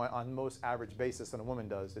stronger one on most average basis than a woman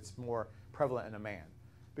does. It's more prevalent in a man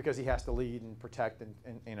because he has to lead and protect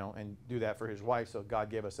and do that for his wife. So God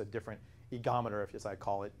gave us a different egometer, as I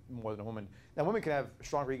call it, more than a woman. Now women can have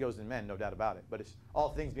stronger egos than men, no doubt about it. But it's all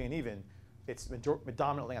things being even, it's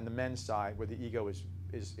predominantly on the men's side where the ego is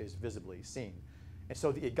visibly seen. And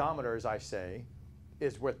so the egometer, as I say,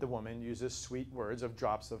 is what the woman uses sweet words of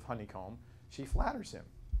drops of honeycomb. She flatters him.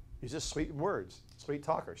 Uses sweet words, sweet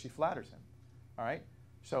talker. She flatters him. All right?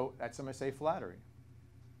 So that's when I say flattery.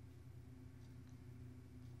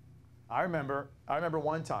 I remember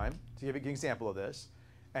one time, to give an example of this,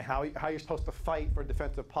 and how you're supposed to fight for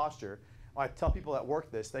defensive posture. I tell people at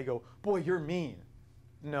work this, they go, boy, you're mean.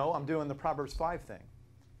 No, I'm doing the Proverbs 5 thing.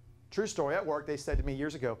 True story, at work, they said to me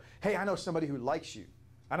years ago, hey, I know somebody who likes you.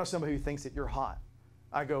 I know somebody who thinks that you're hot.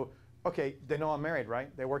 I go, okay, they know I'm married,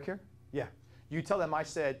 right? They work here? Yeah. You tell them I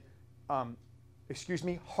said, excuse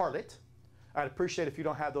me, harlot. I'd appreciate if you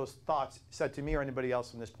don't have those thoughts said to me or anybody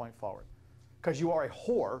else from this point forward. Because you are a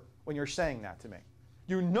whore when you're saying that to me.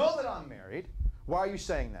 You know that I'm married. Why are you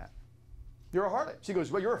saying that? You're a harlot. She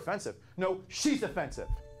goes, well, you're offensive. No, she's offensive.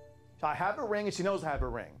 I have a ring and she knows I have a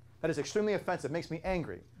ring. That is extremely offensive. It makes me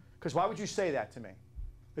angry. Because why would you say that to me?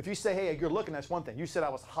 If you say, hey, you're looking, that's one thing. You said I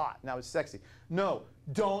was hot and I was sexy. No,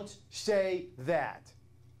 don't say that.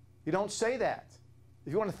 You don't say that.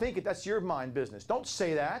 If you want to think it, that's your mind business. Don't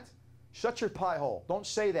say that. Shut your pie hole. Don't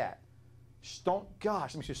say that.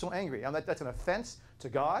 Gosh, it makes you so angry. That's an offense to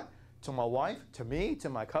God, to my wife, to me, to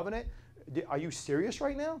my covenant. Are you serious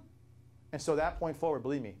right now? And so that point forward,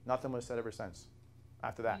 believe me, nothing was said ever since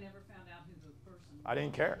after that. You never found out who the person was. I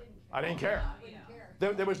didn't care. I didn't care. Yeah.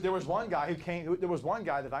 There was one guy who came. There was one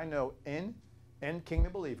guy that I know in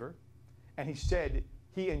Kingdom Believer, and he said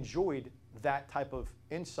he enjoyed that type of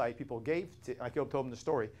insight people gave to. I told him the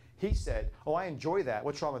story. He said, "Oh, I enjoy that.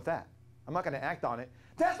 What's wrong with that? I'm not going to act on it."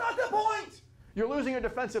 That's not the point. You're losing your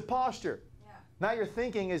defensive posture. Yeah. Now your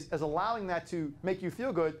thinking is allowing that to make you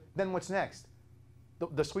feel good. Then what's next?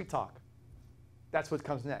 The sweet talk. That's what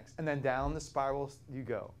comes next, and then down the spiral you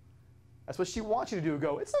go. That's what she wants you to do.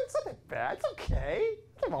 Go, it's not that bad. It's okay.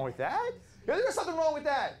 Nothing wrong with that. There's something wrong with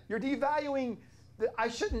that. You're devaluing. I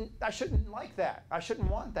shouldn't like that. I shouldn't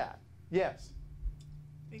want that. Yes.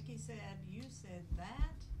 Vicky said, you said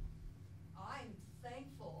that? I'm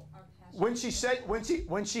thankful our pastor. When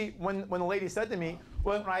the lady said to me,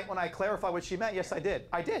 when I clarified what she meant, yes, I did.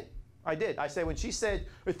 I said when she said,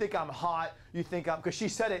 you think I'm hot, you think I'm, because she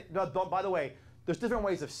said it. By the way, there's different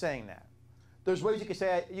ways of saying that. There's ways you can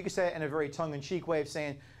say it. You can say it in a very tongue-in-cheek way of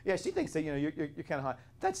saying, yeah, she thinks that you're kind of hot.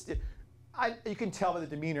 You can tell by the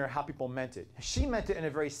demeanor how people meant it. She meant it in a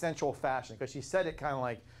very sensual fashion because she said it kind of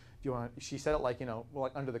like, she said it like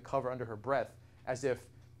like under the cover, under her breath, as if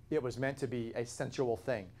it was meant to be a sensual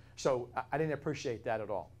thing. So I didn't appreciate that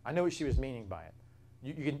at all. I know what she was meaning by it.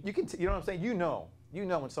 You know what I'm saying? You know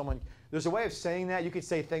when someone, there's a way of saying that. You could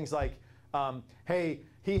say things like, hey,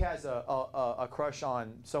 he has a crush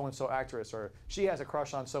on so-and-so actress, or she has a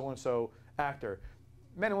crush on so-and-so actor.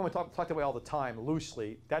 Men and women talk that way all the time,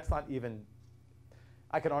 loosely. That's not even,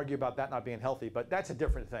 I can argue about that not being healthy, but that's a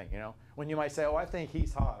different thing, you know? When you might say, oh, I think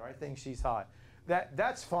he's hot, or I think she's hot.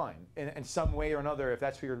 That's fine in some way or another if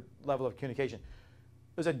that's your level of communication.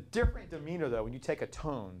 There's a different demeanor, though, when you take a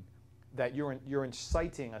tone that you're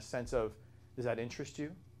inciting a sense of, does that interest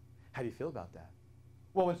you? How do you feel about that?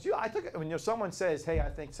 Well, when someone says, hey, I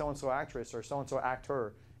think so-and-so actress or so-and-so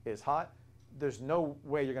actor is hot, there's no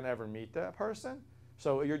way you're going to ever meet that person.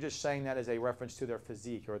 So you're just saying that as a reference to their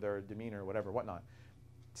physique or their demeanor or whatever, whatnot.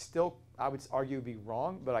 Still, I would argue would be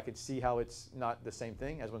wrong, but I could see how it's not the same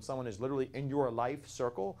thing as when someone is literally in your life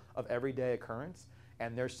circle of everyday occurrence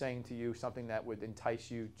and they're saying to you something that would entice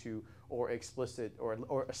you to or explicit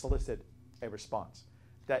or solicit a response.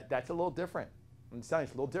 That's a little different. I'm telling you,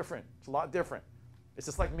 it's a little different. It's a lot different. It's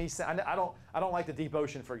just like me saying, I don't like the deep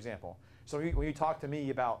ocean, for example. So when you talk to me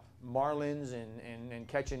about marlins and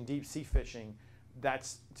catching deep sea fishing,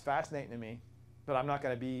 it's fascinating to me, but I'm not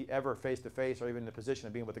going to be ever face to face or even in the position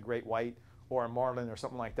of being with a great white or a marlin or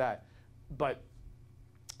something like that. But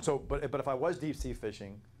if I was deep sea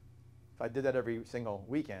fishing, if I did that every single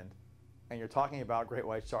weekend, and you're talking about great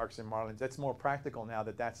white sharks and marlins, that's more practical now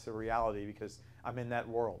that's a reality because I'm in that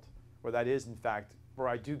world where that is in fact where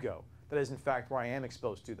I do go. That is in fact where I am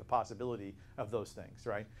exposed to the possibility of those things,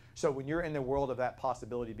 right? So when you're in the world of that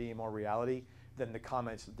possibility being more reality, then the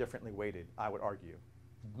comments differently weighted, I would argue.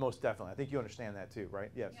 Most definitely. I think you understand that too,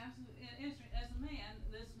 right? Yes. Yeah, absolutely. As a man,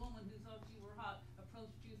 this woman who thought you were hot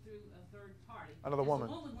approached you through a third party. Another woman.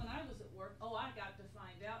 As a woman, when I was at work, I got to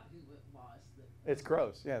find out who it was. It's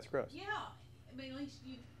gross. Yeah, it's gross. Yeah. I mean, at least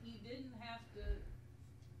you didn't have to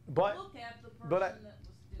look at the person that was doing it.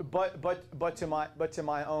 But to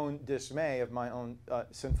my own dismay of my own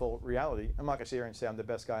sinful reality, I'm not gonna sit here and say I'm the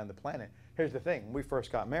best guy on the planet. Here's the thing: when we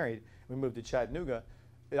first got married, we moved to Chattanooga.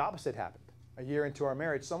 The opposite happened. A year into our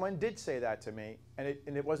marriage, someone did say that to me, and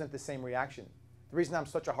it wasn't the same reaction. The reason I'm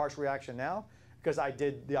such a harsh reaction now, because I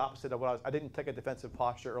did the opposite of what I didn't take a defensive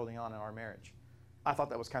posture early on in our marriage. I thought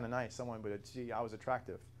that was kind of nice. Someone would see I was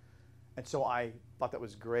attractive, and so I thought that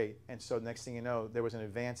was great. And so next thing you know, there was an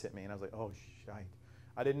advance at me, and I was like, oh shite.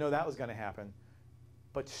 I didn't know that was going to happen,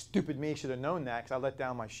 but stupid me should have known that because I let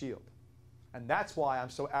down my shield. And that's why I'm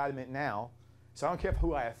so adamant now. So I don't care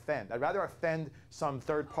who I offend. I'd rather offend some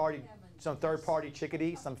third party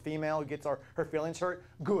chickadee, some female who gets her feelings hurt.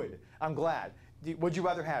 Good. I'm glad. Would you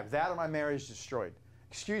rather have that or my marriage destroyed?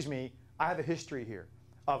 Excuse me, I have a history here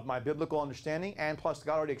of my biblical understanding, and plus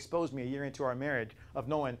God already exposed me a year into our marriage of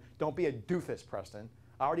knowing, don't be a doofus, Preston.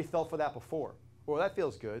 I already fell for that before. Well, that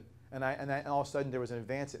feels good. And all of a sudden there was an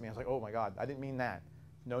advance at me. I was like, oh my God, I didn't mean that.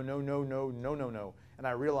 No. And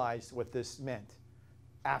I realized what this meant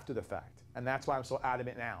after the fact. And that's why I'm so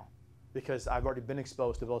adamant now, because I've already been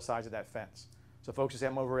exposed to both sides of that fence. So folks who say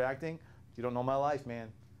I'm overreacting, you don't know my life, man.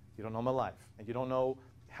 You don't know my life. And you don't know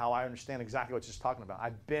how I understand exactly what you're just talking about.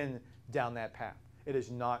 I've been down that path. It is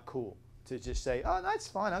not cool to just say, oh, that's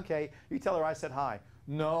fine, okay. You tell her I said hi.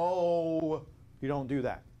 No, you don't do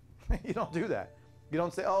that. You don't do that. You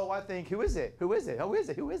don't say, oh, I think, who is it? Who is it? Who is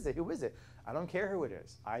it? Who is it? Who is it? I don't care who it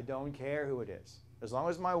is. I don't care who it is. As long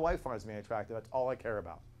as my wife finds me attractive, that's all I care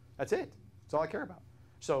about. That's it. That's all I care about.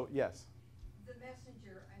 So, yes. The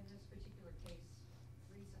messenger in this particular case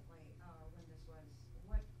recently, when this was,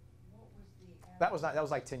 what was the... That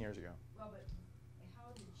was like 10 years ago. Well, but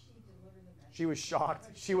how did she deliver the message? She was shocked.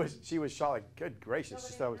 She was shocked. Like, good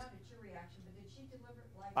gracious. No, but not at your reaction, but did she deliver it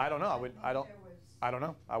like... I don't know. I don't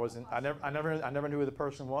know. I never knew who the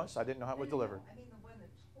person was. I didn't know how it was delivered. I mean the one that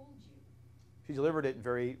told you. She delivered it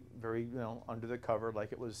very, very, under the cover,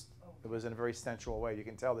 like it was in a very sensual way. You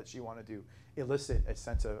can tell that she wanted to elicit a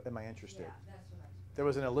sense of, am I interested? Yeah, that's what I was... There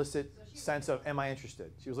was an illicit sense of, am I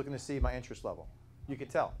interested? She was looking to see my interest level. You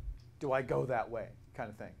could tell. Do I go that way?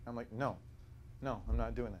 Kind of thing. I'm like, no, I'm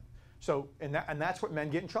not doing that. So, and that's what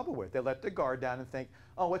men get in trouble with. They let their guard down and think,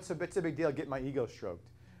 oh, it's a big deal, get my ego stroked.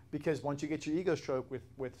 Because once you get your ego stroked with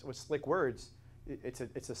slick words, it's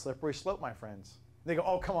a slippery slope, my friends. They go,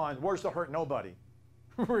 oh, come on, words don't hurt nobody.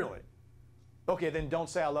 Really? Okay, then don't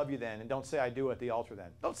say I love you then, and don't say I do at the altar then.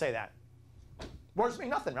 Don't say that. Words mean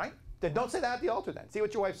nothing, right? Then don't say that at the altar then. See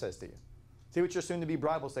what your wife says to you. See what your soon-to-be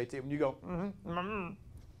bride will say to you when you go,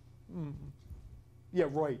 yeah,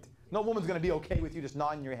 right. No woman's going to be okay with you just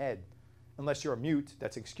nodding your head. Unless you're a mute,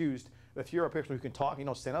 that's excused. If you're a person who can talk and you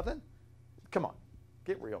don't say nothing, come on.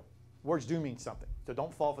 Get real. Words do mean something, so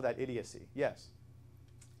don't fall for that idiocy. Yes?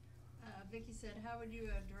 Vicki said, how would you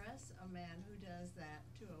address a man who does that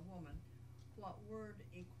to a woman? What word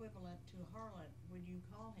equivalent to harlot would you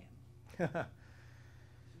call him?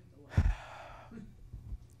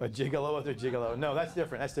 A gigolo, other gigolo. No, that's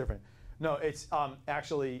different. That's different. No, it's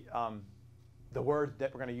actually the word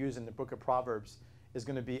that we're going to use in the book of Proverbs is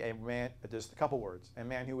going to be a man, just a couple words, a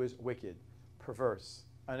man who is wicked, perverse,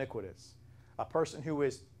 iniquitous. A person who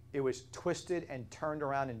is, it was twisted and turned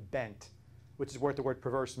around and bent, which is what the word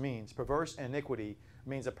perverse means. Perverse and iniquity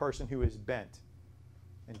means a person who is bent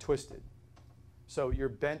and twisted. So you're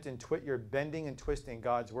bent and you're bending and twisting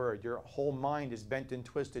God's word. Your whole mind is bent and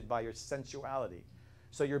twisted by your sensuality.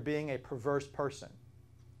 So you're being a perverse person.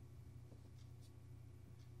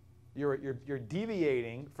 You're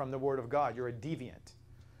deviating from the word of God. You're a deviant.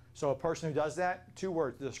 So a person who does that, 2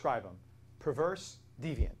 words to describe them: perverse,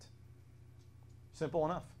 deviant. Simple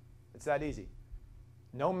enough. It's that easy.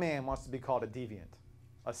 No man wants to be called a deviant,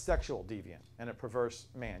 a sexual deviant, and a perverse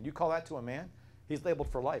man. You call that to a man, he's labeled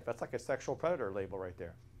for life. That's like a sexual predator label right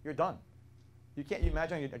there. You're done. You can't. You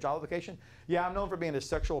imagine a job application? Yeah, I'm known for being a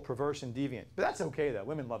sexual, perverse, and deviant. But that's okay, though.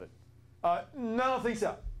 Women love it. No, I don't think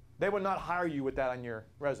so. They would not hire you with that on your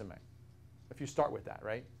resume if you start with that,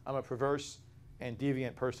 right? I'm a perverse and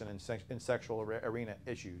deviant person in sexual arena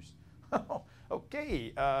issues.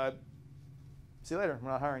 Okay. See you later.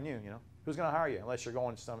 We're not hiring you, you know. Who's going to hire you? Unless you're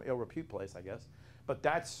going to some ill repute place, I guess. But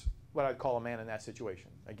that's what I'd call a man in that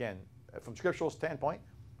situation. Again, from scriptural standpoint,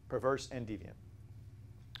 perverse and deviant.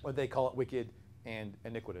 Or they call it wicked and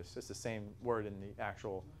iniquitous. It's the same word in the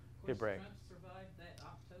actual Hebraic. Trump survived that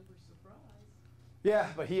October surprise. Yeah,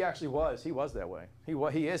 but he actually was. He was that way.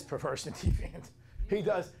 He is perverse and deviant.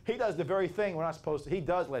 Yeah. He does the very thing we're not supposed to. He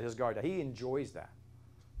does let his guard down. He enjoys that.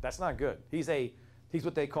 That's not good. He's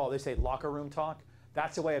what they say locker room talk.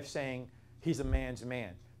 That's a way of saying he's a man's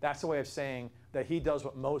man. That's a way of saying that he does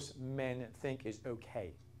what most men think is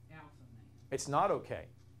okay. Alpha man. It's not okay.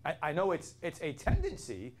 I know it's a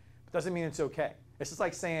tendency, but doesn't mean it's okay. It's just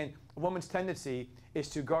like saying a woman's tendency is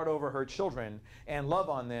to guard over her children and love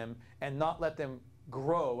on them and not let them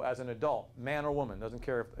grow as an adult, man or woman. Doesn't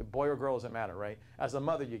care if boy or girl, doesn't matter, right? As a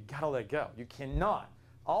mother, you gotta let go. You cannot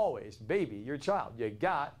always baby your child. You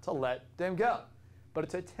got to let them go. But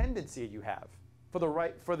it's a tendency you have for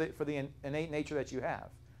the innate nature that you have.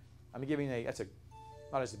 I'm giving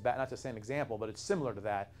not the same example, but it's similar to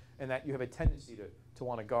that, in that you have a tendency to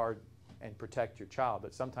want to guard and protect your child,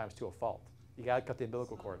 but sometimes to a fault. You got to cut the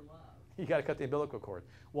umbilical cord. You got to cut the umbilical cord.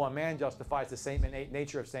 Well, a man justifies the same innate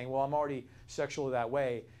nature of saying, well, I'm already sexually that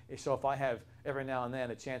way, so if I have every now and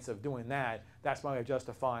then a chance of doing that, that's my way of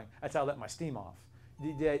justifying. That's how I let my steam off.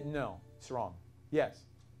 No, it's wrong. Yes.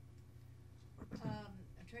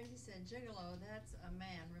 Tracy said gigolo, that's a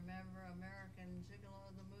man. Remember American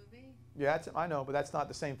Gigolo, the movie? Yeah, I know, but that's not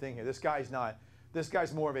the same thing here. This guy's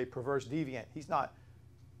more of a perverse deviant.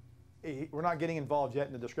 We're not getting involved yet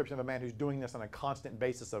in the description of a man who's doing this on a constant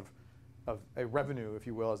basis of a revenue, if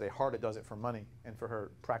you will, as a heart that does it for money and for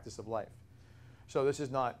her practice of life. So this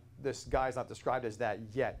guy's not described as that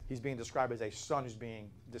yet. He's being described as a son who's being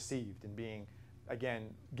deceived and being,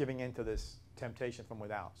 again, giving into this temptation from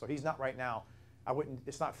without. So he's not right now.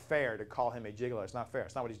 It's not fair to call him a gigolo. It's not fair.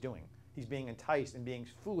 It's not what he's doing. He's being enticed and being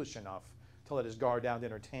foolish enough to let his guard down to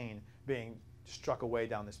entertain being struck away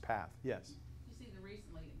down this path. Yes? You see the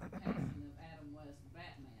recently passing of Adam West,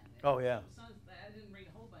 Batman. Oh, yeah. I didn't read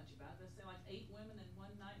a whole bunch about it. They say like 8 women in one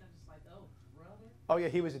night, and I'm just like, oh, brother. Oh, yeah,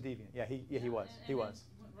 he was a deviant. Yeah, he was. He was.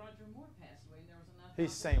 When Roger Moore passed away, there was enough. He's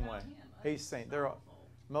the same way. He's same. They're all,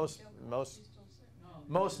 most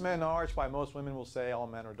men are. It's why most women will say all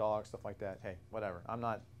men are dogs, stuff like that. Hey, whatever. I'm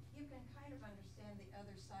not. You can kind of understand the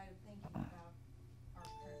other side of thinking about our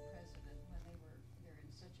current president when they're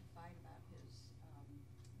in such a fight about his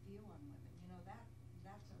view on women. You know,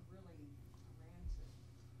 that's a really rancid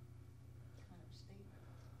kind of statement.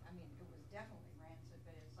 I mean, it was definitely rancid,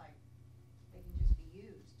 but it's like they can just be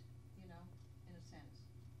used, you know, in a sense.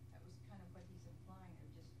 That was kind of what he's implying,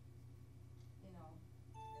 or just, you know.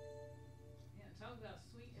 Yeah, talk about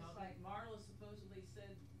sweet talk. Like Marla supposedly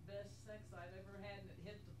said best sex I've ever had, and it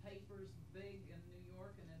hit the papers big in New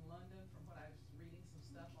York and in London from what I was reading some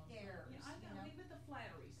stuff on. Cares, yeah, I know, but the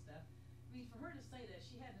flattery stuff. I mean, for her to say that,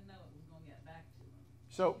 she had to know it was going to get back to him.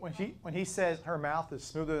 So when he says her mouth is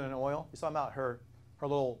smoother than oil, he's talking about her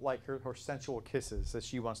little, like her sensual kisses that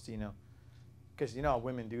she wants to, you know, because you know how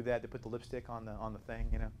women do that. They put the lipstick on the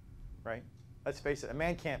thing, you know, right? Let's face it, a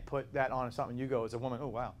man can't put that on something. You go as a woman, oh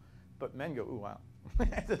wow, but men go, ooh wow.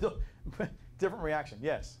 Different reaction.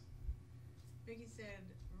 Yes. Vicky said,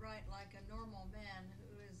 right, like a normal man who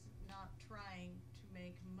is not trying to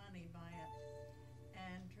make money by it.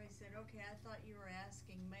 And Tracy said, okay, I thought you were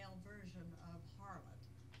asking male version of harlot.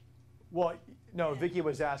 Well, No, And- Vicky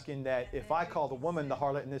was asking that and if then I call the Vicky woman the said-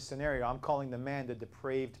 harlot in this scenario, I'm calling the man the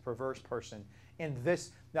depraved, perverse person. And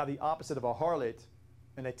this, now the opposite of a harlot,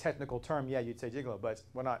 in a technical term, yeah, you'd say gigolo, but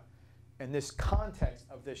we're not. In this context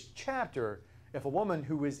of this chapter, if a woman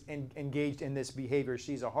who is engaged in this behavior,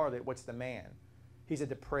 she's a harlot, what's the man? He's a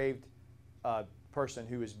depraved person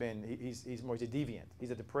who has been, he's a deviant.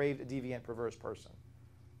 He's a depraved, deviant, perverse person.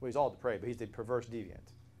 Well, he's all depraved, but he's the perverse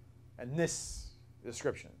deviant. And this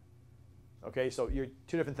description. Okay, so you're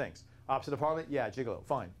two different things. Opposite of harlot, yeah, gigolo,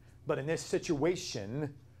 fine. But in this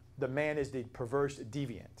situation, the man is the perverse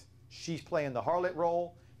deviant. She's playing the harlot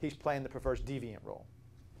role, he's playing the perverse deviant role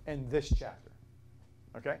in this chapter.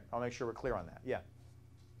 Okay, I'll make sure we're clear on that. Yeah.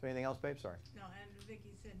 So anything else, babe? Sorry. No, and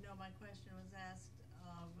Vicky said, no, my question was asked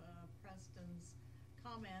of Preston's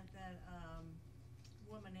comment that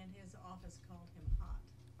woman in his office called him hot.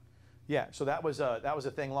 Yeah, so that was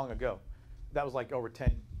a thing long ago. That was like over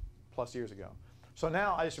 10 plus years ago. So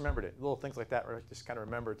now I just remembered it. Little things like that, where I just kind of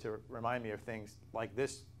remember to remind me of things like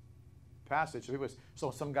this passage.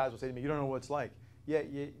 So some guys will say to me, "You don't know what it's like." Yeah,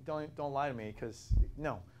 you don't lie to me, because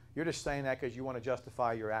no, you're just saying that because you want to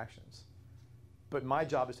justify your actions. But my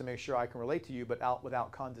job is to make sure I can relate to you, but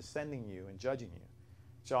without condescending you and judging you.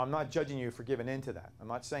 So I'm not judging you for giving in to that. I'm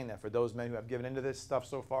not saying that. For those men who have given into this stuff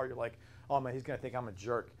so far, you're like, "Oh man, he's going to think I'm a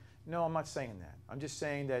jerk." No, I'm not saying that. I'm just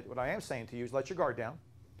saying that what I am saying to you is let your guard down.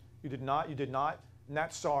 You did not,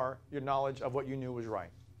 natsar your knowledge of what you knew was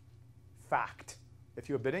right. Fact. If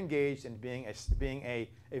you have been engaged in being a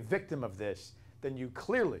victim of this, then you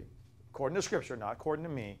clearly, according to Scripture, not according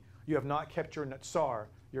to me, you have not kept your natsar,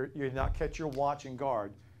 you have not kept your watch and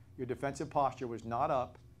guard. Your defensive posture was not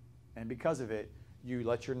up, and because of it, you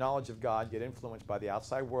let your knowledge of God get influenced by the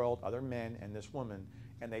outside world, other men, and this woman,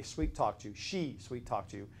 and they sweet-talked you. She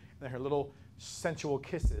sweet-talked you. And her little sensual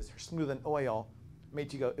kisses, her smooth and oil,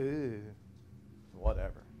 made you go, ew,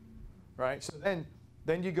 whatever. Right? So then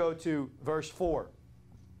you go to verse 4.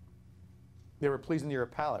 They were pleasing to your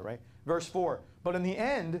palate, right? Verse 4. But in the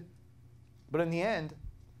end,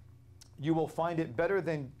 you will find it bitter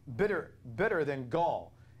than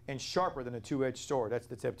gall, and sharper than a two-edged sword. That's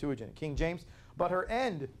the Septuagint. King James. But her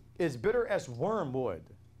end is bitter as wormwood,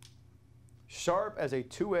 sharp as a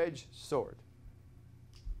two-edged sword.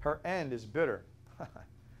 Her end is bitter.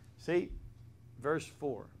 See, verse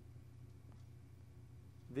 4.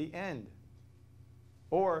 The end.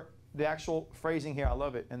 Or the actual phrasing here, I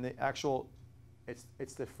love it. And the actual,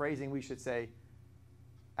 it's the phrasing we should say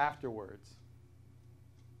afterwards.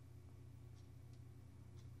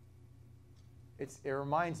 It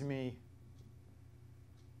reminds me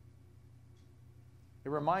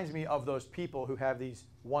of those people who have these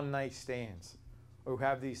one-night stands, or who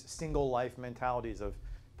have these single life mentalities of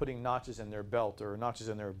putting notches in their belt or notches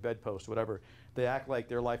in their bedpost, whatever. They act like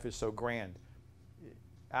their life is so grand.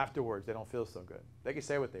 Afterwards, they don't feel so good. They can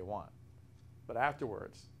say what they want, but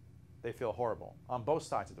afterwards, they feel horrible on both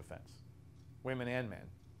sides of the fence, women and men.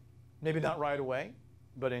 Maybe not right away,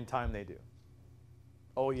 but in time they do.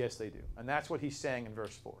 Oh, yes, they do. And that's what he's saying in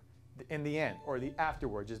verse 4. In the end, or the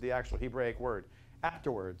afterwards is the actual Hebraic word.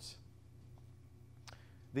 Afterwards.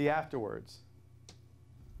 The afterwards.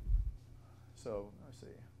 So, let's see.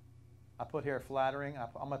 I put here flattering. I'm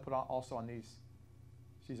going to put also on these.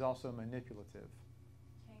 She's also manipulative.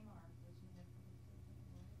 Tamar was manipulative,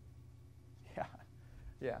 Yeah.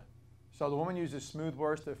 Yeah. So the woman uses smooth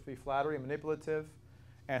words to be flattery and manipulative.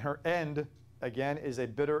 And her end, again, is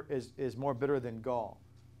more bitter than gall.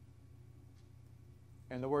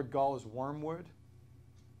 And the word gall is wormwood.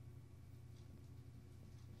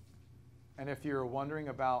 And if you're wondering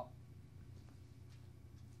about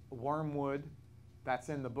wormwood, that's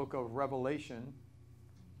in the book of Revelation,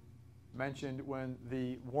 mentioned when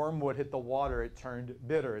the wormwood hit the water, it turned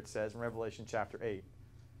bitter, it says in Revelation chapter 8,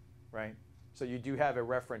 right? So you do have a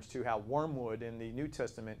reference to how wormwood in the New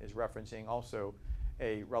Testament is referencing also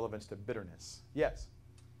a relevance to bitterness. Yes?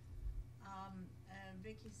 And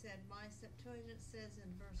Vicky said, my Septuagint says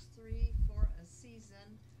in verse 3, for a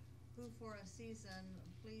season, who for a season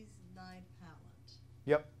pleased thy palate.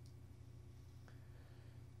 Yep.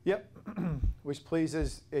 Yep. Which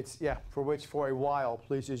pleases, for which for a while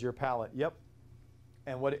pleases your palate. Yep.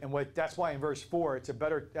 And what that's why in verse 4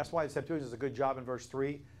 that's why the Septuagint does a good job in verse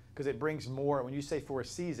 3, because it brings more when you say for a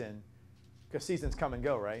season, because seasons come and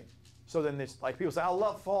go, right? So then it's like people say, I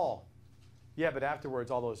love fall. Yeah, but afterwards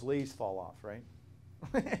all those leaves fall off, right?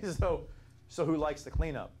 So who likes the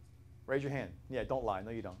cleanup? Raise your hand. Yeah, don't lie. No,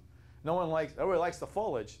 you don't. Everybody likes the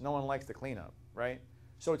foliage. No one likes the cleanup, right?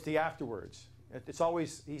 So it's the afterwards. It's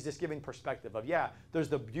always, he's just giving perspective of, yeah, there's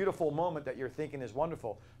the beautiful moment that you're thinking is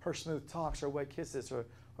wonderful. Her smooth talks, her wet kisses,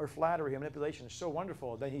 her her flattery, her manipulation is so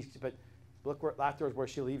wonderful. But look afterwards where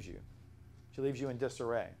she leaves you. She leaves you in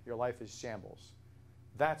disarray. Your life is shambles.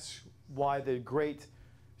 That's why the great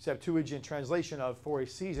Septuagint translation of for a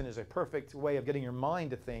season is a perfect way of getting your mind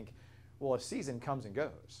to think, well, a season comes and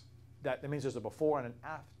goes. That means there's a before and an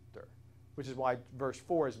after, which is why verse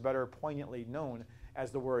 4 is better poignantly known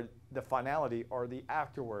as the finality or the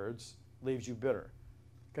afterwards leaves you bitter.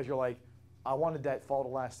 Because you're like, I wanted that fall to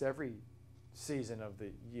last every season of the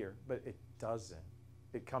year, but it doesn't.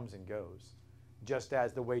 It comes and goes. Just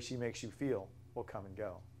as the way she makes you feel will come and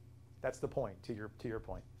go. That's the point, to your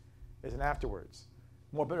point. Is an afterwards.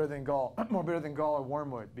 More bitter than gall, more bitter than gall or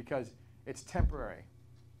wormwood, because it's temporary.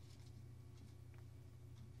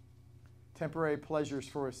 Temporary pleasures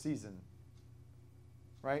for a season.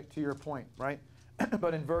 Right? To your point, right?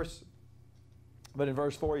 But in verse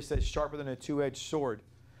 4 he says, sharper than a two-edged sword.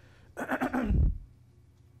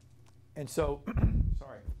 And so,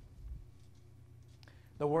 sorry.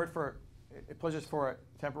 The word for pleasures for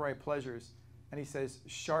temporary pleasures, and he says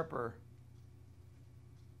sharper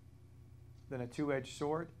than a two-edged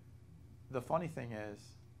sword. The funny thing is,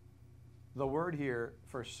 the word here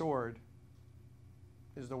for sword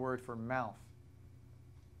is the word for mouth.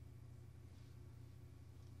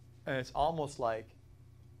 And it's almost like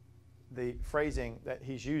the phrasing that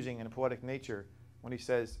he's using in a poetic nature when he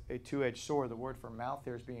says a two-edged sword. The word for mouth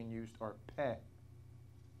here is being used, or pe.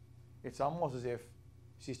 It's almost as if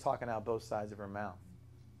she's talking out both sides of her mouth.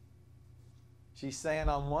 She's saying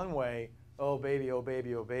on one way, oh baby, oh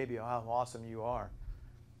baby, oh baby, oh how awesome you are.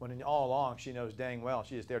 When all along she knows dang well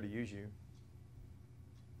she's just there to use you.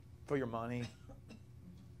 For your money,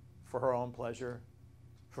 for her own pleasure,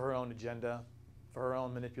 for her own agenda, for her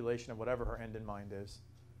own manipulation of whatever her end in mind is.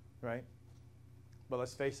 Right? But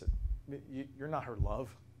let's face it, you're not her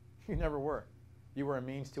love. You never were. You were a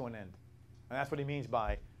means to an end. And that's what he means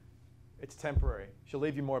by it's temporary. She'll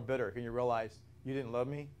leave you more bitter. Can you realize you didn't love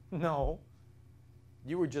me? No.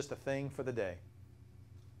 You were just a thing for the day,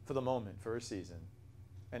 for the moment, for a season.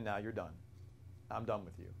 And now you're done. I'm done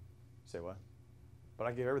with you. Say what? But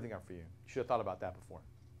I gave everything up for you. You should have thought about that before.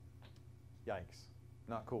 Yikes.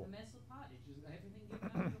 Not cool. A mess of pottage. Everything given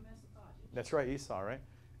up to a mess of pottage. That's right, Esau, right?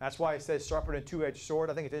 That's why it says sharper than a two-edged sword.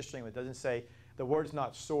 I think it's interesting. It doesn't say the word's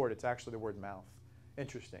not sword. It's actually the word mouth.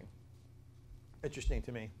 Interesting. Interesting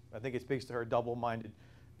to me. I think it speaks to her double-minded,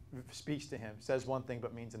 speaks to him, says one thing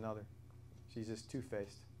but means another. She's just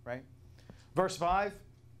two-faced, right? Verse 5,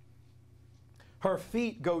 her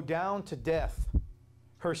feet go down to death.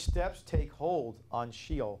 Her steps take hold on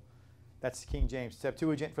Sheol. That's King James.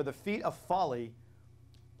 Septuagint, for the feet of folly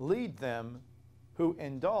lead them who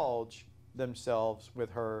indulge themselves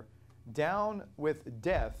with her down with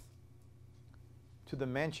death to the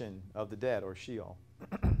mansion of the dead, or Sheol.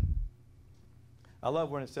 I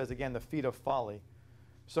love when it says, again, the feet of folly.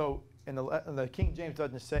 So in the King James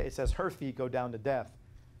doesn't say, it says her feet go down to death.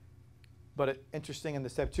 But interesting, in the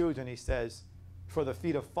Septuagint he says, for the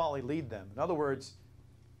feet of folly lead them. In other words,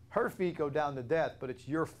 her feet go down to death, but it's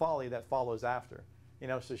your folly that follows after. You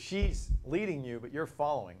know, so she's leading you, but you're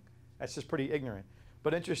following. That's just pretty ignorant.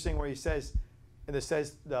 But interesting where he says, and it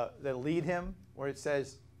says the lead him, where it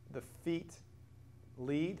says the feet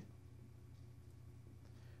lead.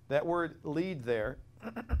 That word lead there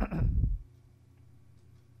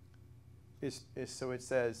is so it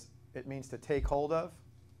says, it means to take hold of.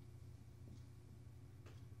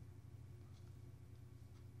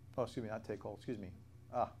 Oh, excuse me, not take hold, excuse me.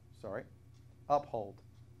 Sorry. Uphold.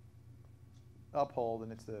 Uphold,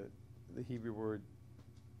 and it's the Hebrew word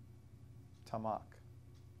tamak.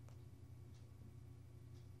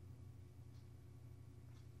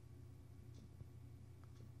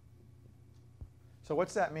 So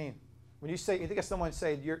what's that mean? When you think of someone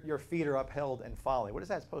say your feet are upheld in folly, what is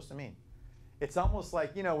that supposed to mean? It's almost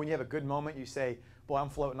like, you know, when you have a good moment, you say, boy, I'm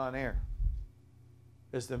floating on air.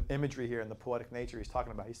 There's the imagery here in the poetic nature he's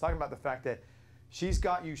talking about. He's talking about the fact that she's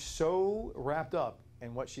got you so wrapped up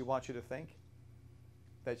in what she wants you to think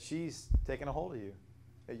that she's taking a hold of you.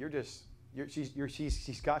 That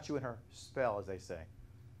she's got you in her spell, as they say.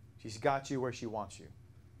 She's got you where she wants you.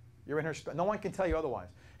 You're in her spell. No one can tell you otherwise.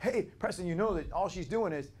 Hey, Preston, you know that all she's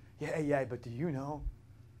doing is, yeah, but do you know?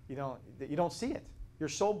 You don't see it. You're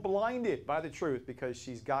so blinded by the truth because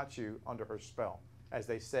she's got you under her spell, as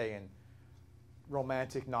they say in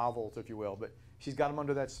romantic novels, if you will. But she's got them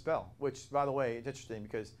under that spell, which, by the way, it's interesting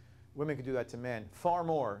because women can do that to men far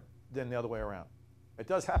more than the other way around. It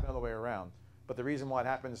does happen the other way around, but the reason why it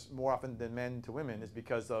happens more often than men to women is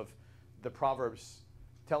because of the Proverbs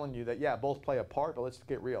telling you that, yeah, both play a part, but let's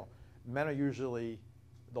get real. Men are usually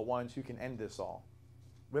the ones who can end this all.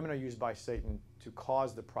 women are used by Satan to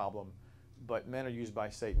cause the problem, but men are used by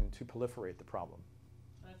Satan to proliferate the problem.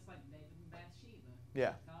 That's like David and Bathsheba.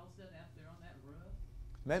 Yeah. Calls it out there on that roof.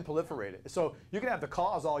 Men proliferate it. So you can have the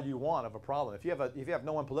cause all you want of a problem. If you have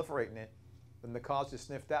no one proliferating it, then the cause is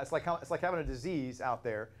sniffed out. It's like having a disease out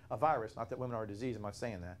there, a virus. Not that women are a disease, I'm not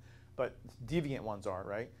saying that, but deviant ones are,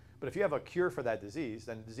 right? But if you have a cure for that disease,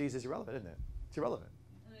 then the disease is irrelevant, isn't it? It's irrelevant.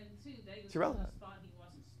 And then too, David It's irrelevant. thought he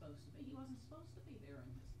wasn't supposed to be. He wasn't supposed to be there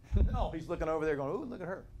in his No, he's looking over there going, ooh, look at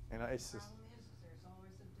her. You know, it's The just, problem is there's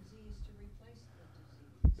always a disease to replace the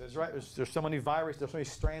disease. that's right. There's so many there's so many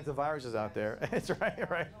strands of viruses out there. It's right. Don't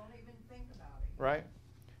even think about it. Right?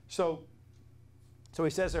 So he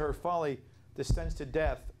says to her, folly descends to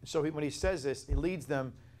death. So when he says this, he leads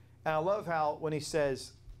them. And I love how when he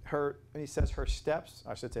says her steps,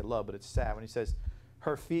 I should say love, but it's sad. When he says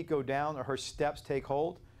her feet go down or her steps take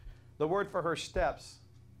hold, the word for her steps,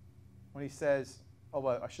 when he says, oh,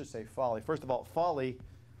 well, I should say folly. First of all, folly,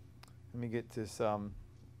 let me get this,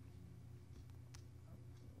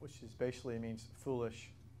 which is basically means foolish.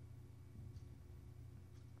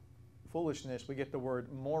 Foolishness, we get the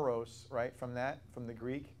word moros, right, from the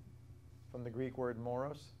Greek word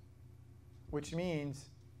moros, which means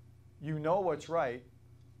you know what's right,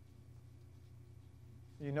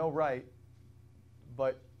 you know right,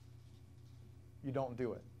 but you don't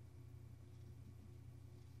do it.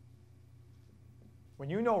 When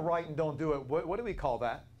you know right and don't do it, what do we call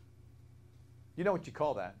that? You know what you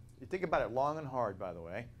call that. You think about it long and hard, by the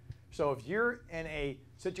way. So if you're in a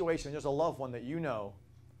situation, there's a loved one that you know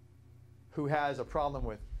who has a problem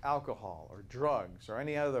with alcohol or drugs or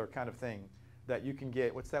any other kind of thing that you can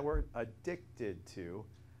get, what's that word? Addicted to.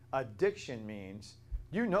 Addiction means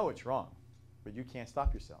you know it's wrong, but you can't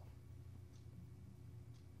stop yourself.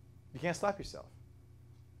 You can't stop yourself.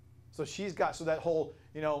 So that whole,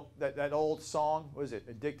 that old song, what is it?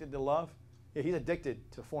 Addicted to love? Yeah, he's addicted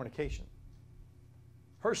to fornication.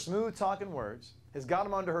 Her smooth talking words has got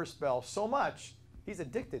him under her spell so much, he's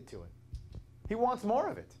addicted to it. He wants more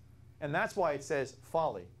of it. And that's why it says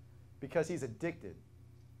folly, because he's addicted.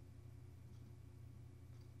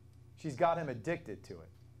 She's got him addicted to it.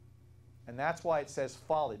 And that's why it says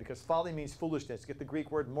folly, because folly means foolishness. Get the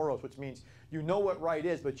Greek word moros, which means you know what right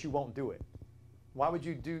is, but you won't do it. Why would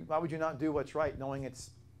you not do what's right knowing it's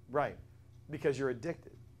right? Because you're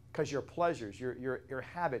addicted. Because your pleasures, your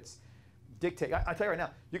habits dictate. I tell you right now,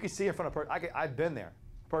 you can see in front of a person, I've been there,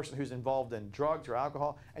 a person who's involved in drugs or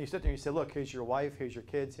alcohol, and you sit there and you say, look, here's your wife, here's your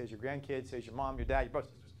kids, here's your grandkids, here's your mom, your dad, your brothers,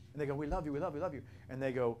 sisters. And they go, we love you, we love you, we love you. And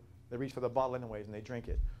they reach for the bottle anyways and they drink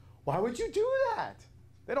it. Why would you do that?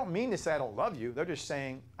 They don't mean to say I don't love you. They're just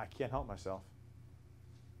saying, I can't help myself.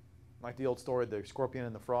 Like the old story, the scorpion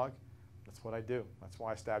and the frog. That's what I do. That's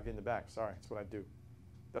why I stabbed you in the back. Sorry, that's what I do.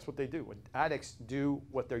 That's what they do. When addicts do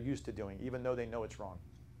what they're used to doing, even though they know it's wrong.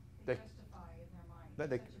 They justify in their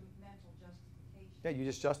mind. It's such a mental justification. Yeah, you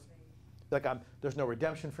just there's no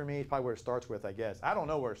redemption for me. It's probably where it starts with, I guess. I don't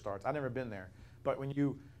know where it starts. I've never been there. But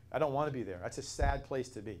I don't want to be there. That's a sad place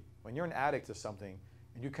to be. When you're an addict to something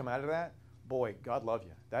and you come out of that, boy, God love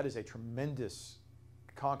you. That is a tremendous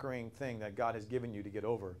conquering thing that God has given you to get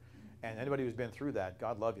over. And anybody who's been through that,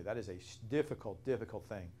 God love you. That is a difficult, difficult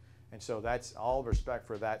thing. And so that's all respect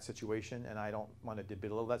for that situation, and I don't want to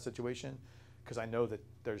belittle that situation because I know that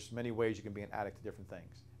there's many ways you can be an addict to different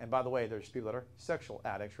things. And by the way, there's people that are sexual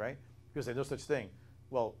addicts, right? Because there's no such thing.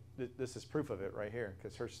 Well, this is proof of it right here,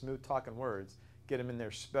 because her smooth talking words get him in their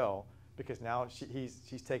spell, because now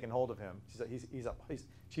she's taken hold of him.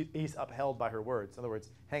 He's upheld by her words. In other words,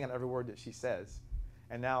 hang on every word that she says.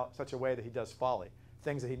 And now such a way that he does folly.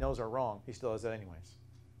 Things that he knows are wrong, he still does it anyways.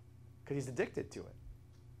 Because he's addicted to it.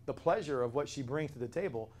 The pleasure of what she brings to the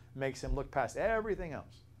table makes him look past everything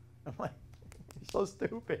else. I'm like, he's so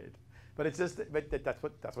stupid. But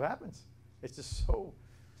that's what happens. It's just so,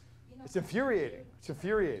 it's infuriating. It's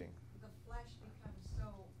infuriating. The flesh becomes so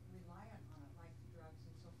reliant on it, like the drugs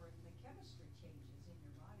and so forth, and the chemistry changes in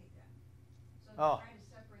your body then. So trying to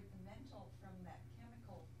separate the mental from that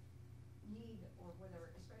chemical need, or whether,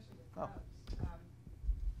 especially with drugs,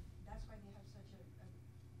 that's why they have such a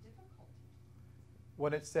difficulty.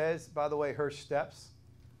 When it says, by the way, her steps,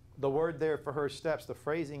 the word there for her steps, the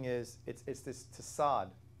phrasing is, it's this tasad.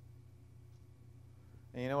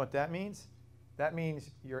 And you know what that means? That means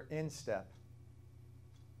you're in step.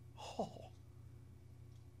 Oh.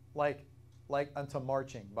 Like unto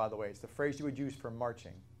marching, by the way. It's the phrase you would use for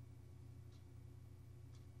marching.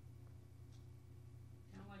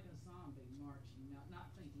 Kind of like a zombie marching, not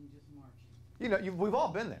thinking, just marching. You know, we've all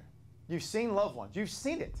been there. You've seen loved ones. You've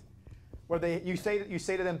seen it. Where you say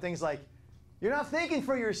to them things like, you're not thinking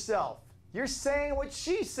for yourself. You're saying what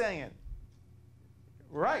she's saying.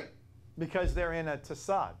 Right. Because they're in a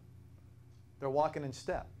tasad. They're walking in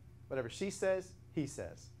step. Whatever she says, he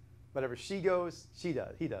says. Whatever she goes, she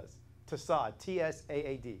does. He does. Tasad.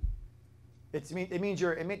 T-S-A-A-D. It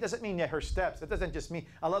doesn't mean that her steps. It doesn't just mean,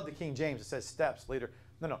 I love the King James. It says steps later.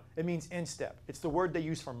 No. It means in step. It's the word they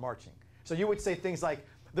use for marching. So you would say things like,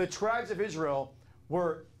 the tribes of Israel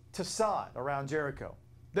were tasad around Jericho.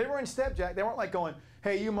 They were in step, Jack. They weren't like going,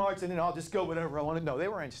 hey, you march and then I'll just go whatever I want to. No, they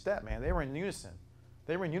were in step, man. They were in unison.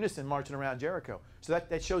 They were in unison marching around Jericho. So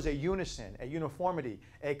that shows a unison, a uniformity,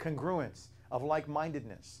 a congruence of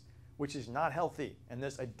like-mindedness, which is not healthy in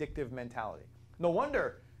this addictive mentality. No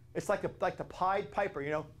wonder it's like the Pied Piper,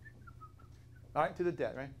 you know, all right, to the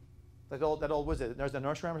dead, right? That old, was it? There's a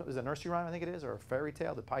nursery rhyme, is it a nursery rhyme, I think it is, or a fairy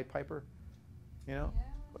tale, the Pied Piper, you know? Yeah.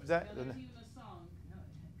 What is that? Yeah, there's even a song.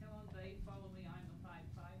 Come on, babe, follow me. I'm a Pied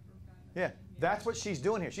Piper kind of Yeah, thing. that's what she's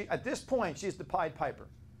doing here. At this point, she's the Pied Piper.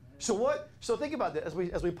 So think about this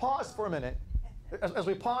as we pause for a minute.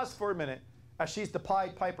 As she's the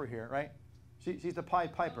Pied Piper here, right? She's the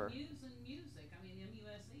Pied Piper. Well, muse and music. I mean,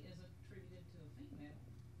 M-U-S-E is attributed to a female.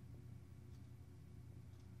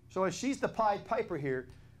 So as she's the Pied Piper here,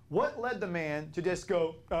 what led the man to just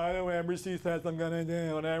go, I don't ever see says I'm gonna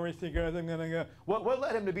do, whatever she goes, I'm gonna go. What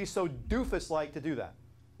led him to be so doofus-like to do that?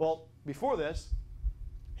 Well, before this,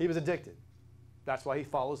 he was addicted. That's why he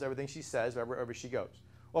follows everything she says wherever she goes.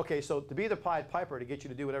 Okay, so to be the Pied Piper, to get you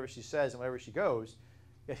to do whatever she says and wherever she goes,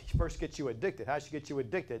 it first gets you addicted. How does she get you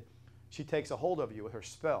addicted? She takes a hold of you with her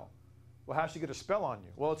spell. Well, how does she get a spell on you?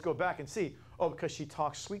 Well, let's go back and see. Oh, because she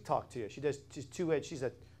talks sweet talk to you. She's two-edged. She's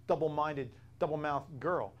a double-minded, double-mouthed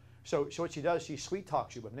girl. So what she does, she sweet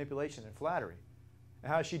talks you with manipulation and flattery.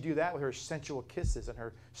 And how does she do that? With her sensual kisses and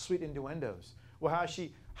her sweet innuendos. Well,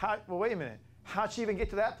 well, wait a minute. How'd she even get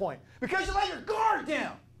to that point? Because you let your guard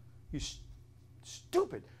down. You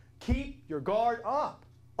stupid. Keep your guard up.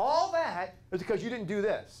 All that is because you didn't do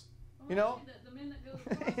this. Well, you know? The men that go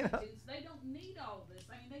to prostitutes, they don't need all this.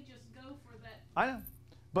 I mean, they just go for that. I know.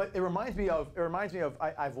 But it reminds me of,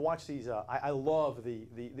 I've watched these, I love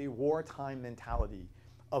the wartime mentality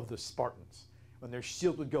of the Spartans. When their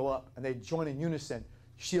shield would go up and they'd join in unison,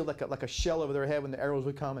 shield like a shell over their head when the arrows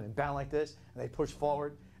would come and bang like this, and they push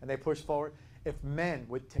forward and they push forward. If men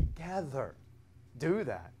would together do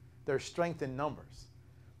that, there's strength in numbers.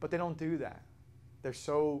 But they don't do that. They're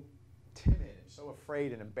so timid and so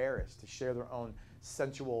afraid and embarrassed to share their own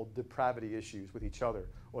sensual depravity issues with each other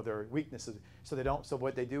or their weaknesses. So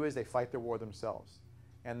what they do is they fight their war themselves.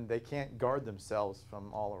 And they can't guard themselves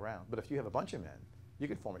from all around. But if you have a bunch of men, you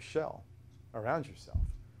can form a shell around yourself,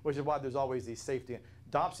 which is why there's always these safety.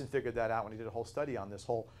 Dobson figured that out when he did a whole study on this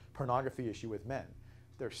whole pornography issue with men.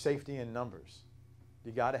 There's safety in numbers.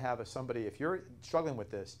 You got to have somebody, if you're struggling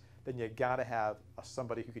with this, then you got to have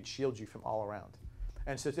somebody who can shield you from all around.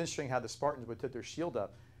 And so it's interesting how the Spartans would put their shield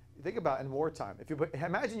up. Think about in wartime.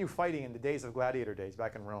 Imagine you fighting in the days of gladiator days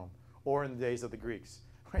back in Rome, or in the days of the Greeks.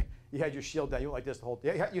 Right? You had your shield down. You went like this the whole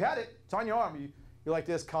day. You had it. It's on your arm. You're like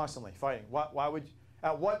this constantly fighting. Why would?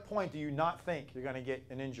 At what point do you not think you're going to get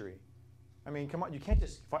an injury? I mean, come on. You can't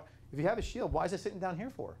just fight. If you have a shield, why is it sitting down here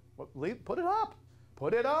for? Put it up.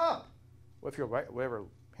 Put it up. Well, if you're right, whatever,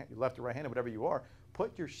 left or right-handed, whatever you are,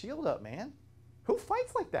 put your shield up, man. Who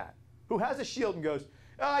fights like that? Who has a shield and goes,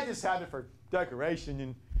 I just have it for decoration,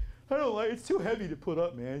 and I don't like it. It's too heavy to put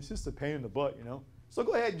up, man. It's just a pain in the butt, you know. So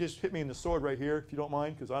go ahead and just hit me in the sword right here, if you don't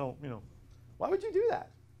mind, because I don't, you know. Why would you do that?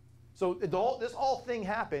 So this whole thing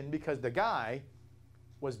happened because the guy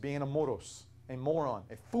was being a moros, a moron,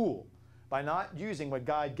 a fool, by not using what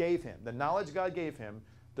God gave him, the knowledge God gave him,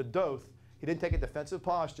 the doth. He didn't take a defensive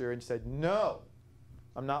posture and said, no,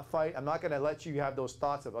 I'm not going to let you have those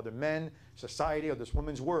thoughts of other men, society, or this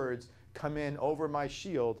woman's words come in over my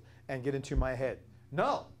shield and get into my head.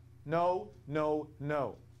 No, no, no,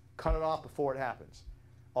 no. Cut it off before it happens.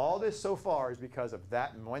 All this so far is because of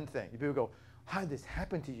that one thing. People go, how did this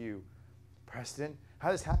happen to you, Preston? How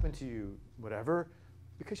did this happen to you, whatever?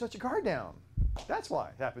 Because you let your guard down. That's why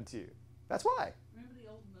it happened to you. That's why. Remember the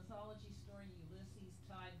old mythology story, Ulysses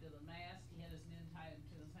tied to the mast? He had his men tied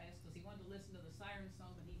to the mast because he wanted to listen to the siren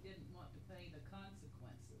song, but he didn't want to pay the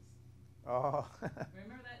consequences. Oh.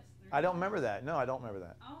 Remember that? I don't remember that. No, I don't remember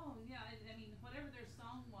that. Oh, yeah. I mean, whatever their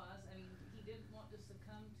song was, I mean, he didn't want to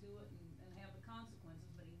succumb to it and have the consequences,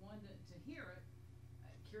 but he wanted to hear it.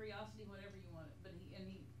 Curiosity, whatever you wanted.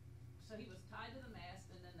 So he was tied to the mast,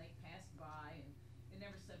 and then they passed by, and it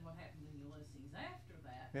never said what happened to Ulysses after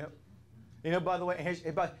that. Yep. You know, by the way,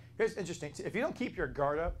 here's interesting. If you don't keep your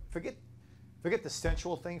guard up, forget the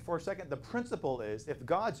sensual thing for a second. The principle is, if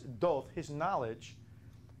God's doth, his knowledge,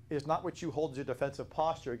 is not what you hold as your defensive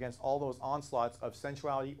posture against all those onslaughts of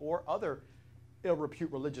sensuality or other ill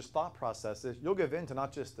repute religious thought processes. You'll give in to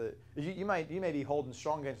not just you may be holding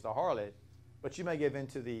strong against the harlot, but you may give in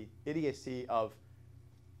to the idiocy of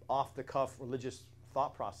off-the-cuff religious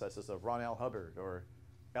thought processes of Ron L. Hubbard or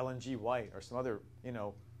Ellen G. White or some other,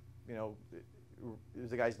 there's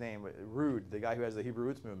the guy's name, Rude, the guy who has the Hebrew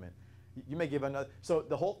Roots movement. You may give another. So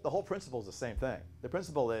the whole principle is the same thing. The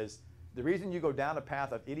principle is the reason you go down a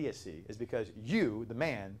path of idiocy is because you, the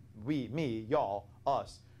man, we, me, y'all,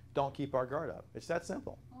 us, don't keep our guard up. It's that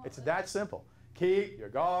simple. It's that simple. Keep your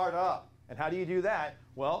guard up. And how do you do that?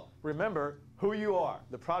 Well, remember who you are,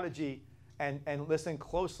 the prodigy, and listen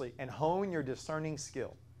closely and hone your discerning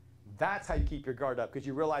skill. That's how you keep your guard up, because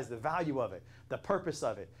you realize the value of it, the purpose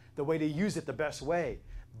of it, the way to use it the best way.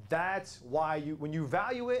 That's why when you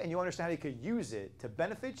value it and you understand how you could use it to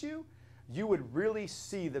benefit you, you would really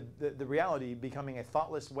see the reality becoming a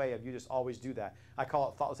thoughtless way of you just always do that. I call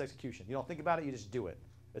it thoughtless execution. You don't think about it, you just do it.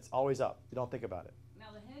 It's always up. You don't think about it. Now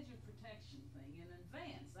the hedge of protection thing in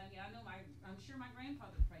advance. I mean, I'm sure my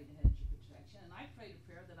grandfather prayed a hedge of protection, and I prayed a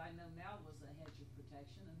prayer that I know now was a hedge of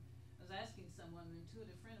protection. And I was asking someone, an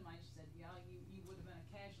intuitive friend of mine, she said, yeah, you would have been a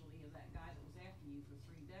casualty of that guy that was after you for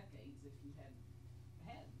 3 decades if you had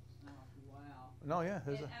had. And I'm like, wow. No, yeah.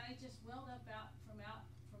 And it just welled up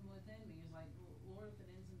from within me. It was like, Lord, if it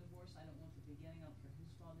ends in divorce, I don't want the beginning. I don't care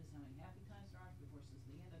whose fault it is, how many happy times there are. If divorce is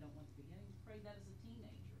the end, I don't want the beginning. Prayed that as a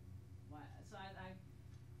teenager. Why? So I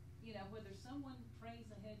whether someone prays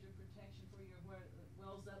a hedge of protection for you or where it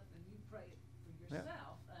wells up and you pray it for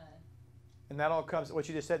yourself. And that all comes, what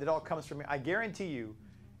you just said, it all comes from me. I guarantee you,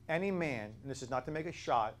 any man, and this is not to make a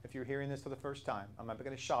shot, if you're hearing this for the first time, I'm not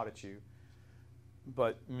making a shot at you,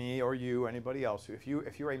 but me or you or anybody else, if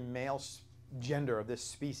you're a male gender of this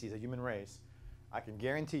species, a human race, I can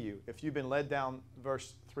guarantee you, if you've been led down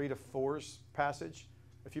verse 3 to 4's passage,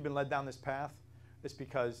 if you've been led down this path, it's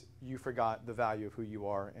because you forgot the value of who you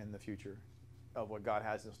are in the future, of what God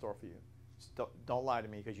has in store for you. Don't lie to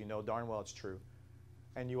me, because you know darn well it's true.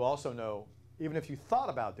 And you also know, even if you thought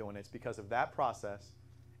about doing it, it's because of that process,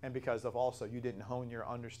 and because of also you didn't hone your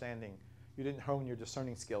understanding, you didn't hone your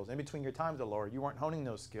discerning skills. In between your times, the Lord, you weren't honing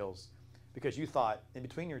those skills because you thought in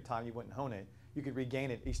between your time you wouldn't hone it. You could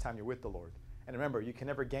regain it each time you're with the Lord. And remember, you can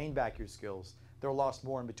never gain back your skills. They're lost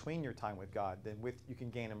more in between your time with God than you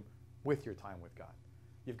can gain them with your time with God.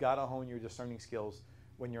 You've got to hone your discerning skills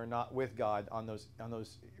when you're not with God on those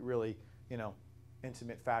really,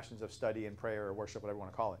 intimate fashions of study and prayer or worship, whatever you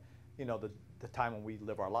want to call it. The time when we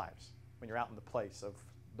live our lives, when you're out in the place of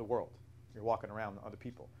the world, you're walking around with other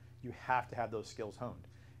people. You have to have those skills honed.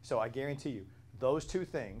 So I guarantee you, those two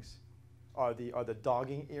things are the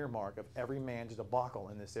dogging earmark of every man's debacle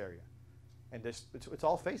in this area. And it's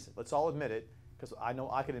all face it. Let's all admit it, because I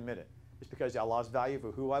know I can admit it. It's because I lost value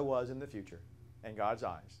for who I was in the future in God's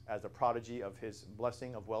eyes as the prodigy of his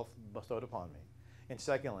blessing of wealth bestowed upon me. And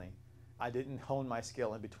secondly, I didn't hone my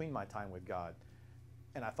skill in between my time with God,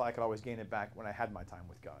 and I thought I could always gain it back when I had my time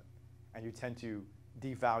with God. And you tend to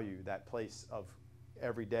devalue that place of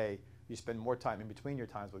every day. You spend more time in between your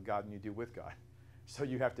times with God than you do with God. So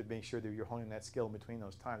you have to make sure that you're honing that skill in between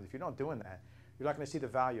those times. If you're not doing that, you're not going to see the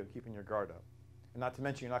value of keeping your guard up. And not to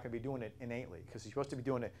mention, you're not going to be doing it innately, because you're supposed to be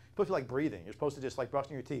doing it. You're supposed to be like breathing. You're supposed to just like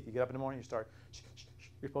brushing your teeth. You get up in the morning, you start.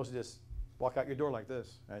 You're supposed to just walk out your door like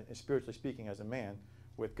this, and spiritually speaking, as a man,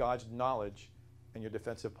 with God's knowledge and your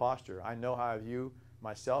defensive posture. I know how I view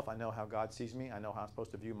myself. I know how God sees me. I know how I'm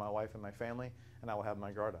supposed to view my wife and my family, and I will have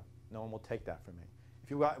my guard up. No one will take that from me.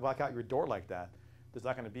 If you walk out your door like that, there's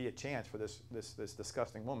not going to be a chance for this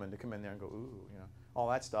disgusting woman to come in there and go, ooh, all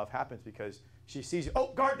that stuff happens because she sees you.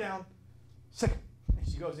 Oh, guard down. Sick. And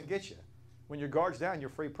she goes and gets you. When your guard's down, you're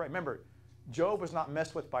free prey. Remember, Job was not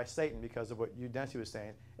messed with by Satan because of what Nancy was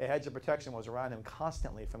saying. A hedge of protection was around him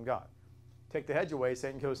constantly from God. Take the hedge away,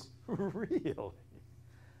 Satan goes, really? Well,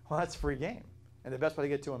 that's free game. And the best way to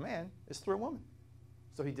get to a man is through a woman.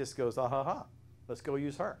 So he just goes, let's go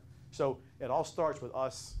use her. So it all starts with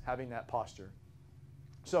us having that posture.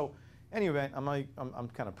 So anyway, I'm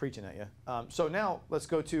kind of preaching at you. So now let's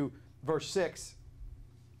go to verse 6.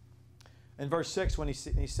 In verse 6, when he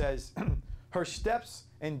says, her steps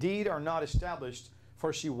indeed are not established,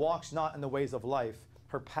 for she walks not in the ways of life.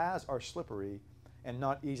 Her paths are slippery and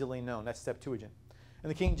not easily known. That's Septuagint. In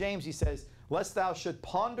the King James, he says, lest thou should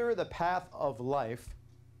ponder the path of life,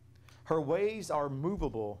 her ways are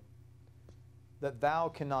movable, that thou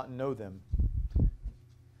cannot know them.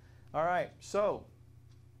 All right, so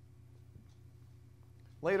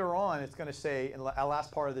later on, it's going to say in the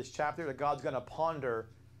last part of this chapter that God's going to ponder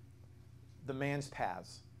the man's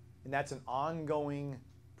paths. And that's an ongoing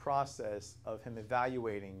process of him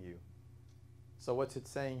evaluating you. So what's it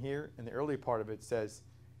saying here? In the early part of it says,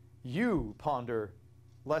 you ponder,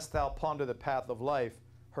 lest thou ponder the path of life,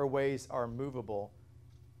 her ways are movable,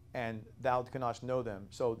 and thou cannot know them.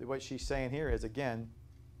 So what she's saying here is, again,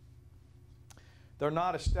 they're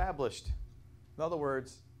not established. In other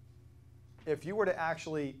words, if you were to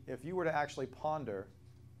actually ponder,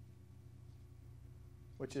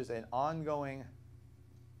 which is an ongoing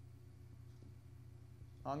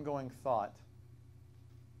thought,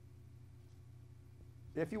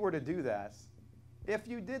 if you were to do that, if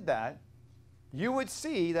you did that, you would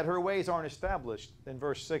see that her ways aren't established. In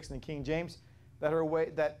verse 6 in the King James, that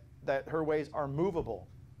her ways are movable,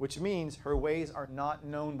 which means her ways are not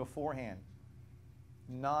known beforehand.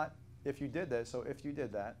 Not if you did this. So if you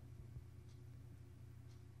did that,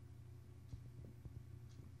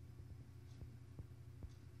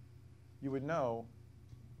 you would know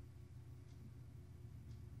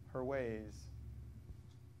her ways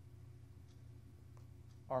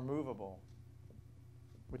are movable,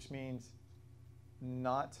 which means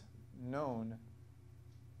not known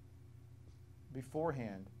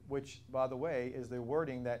beforehand, which, by the way, is the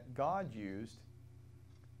wording that God used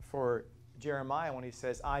for Jeremiah when he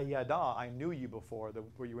says, I yada, I knew you before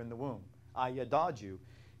you were in the womb. I yadad you.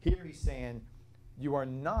 Here he's saying, you are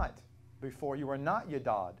not before, you are not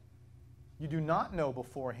yadad. You do not know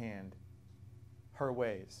beforehand her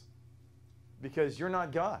ways, because you're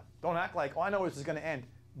not God. Don't act like, oh, I know this is going to end.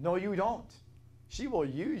 No, you don't. She will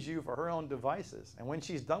use you for her own devices. And when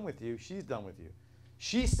she's done with you, she's done with you.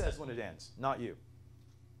 She says when it ends, not you.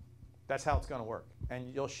 That's how it's going to work.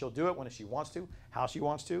 And she'll do it when she wants to, how she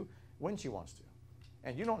wants to, when she wants to.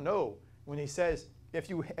 And you don't know when he says, if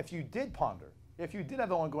you did ponder, if you did have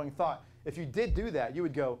an ongoing thought, if you did do that, you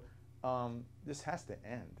would go, this has to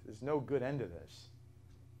end. There's no good end to this.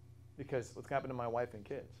 Because what's happened to my wife and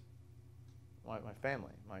kids, my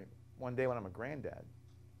family, one day when I'm a granddad,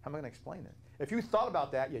 how am I going to explain it? If you thought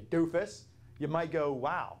about that, you doofus, you might go,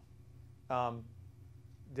 wow.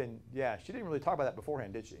 Then, yeah, she didn't really talk about that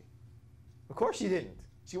beforehand, did she? Of course she didn't.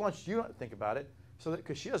 She wants you to think about it,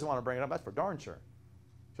 because she doesn't want to bring it up. That's for darn sure.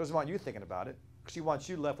 She doesn't want you thinking about it. She wants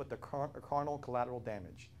you left with the carnal collateral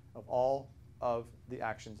damage of all of the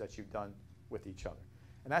actions that you've done with each other.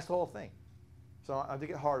 And that's the whole thing. So I have to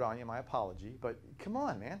get hard on you, my apology, but come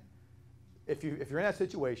on, man. If you're in that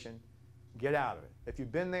situation, get out of it. If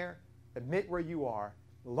you've been there, admit where you are,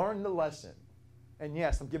 learn the lesson. And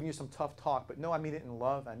yes, I'm giving you some tough talk, but no, I mean it in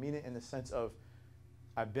love. I mean it in the sense of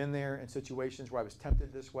I've been there in situations where I was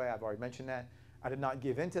tempted this way. I've already mentioned that. I did not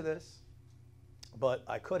give into this, but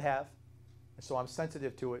I could have. And so I'm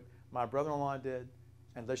sensitive to it. My brother-in-law did.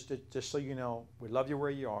 And just so you know, we love you where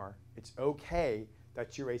you are. It's okay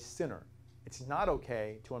that you're a sinner. It's not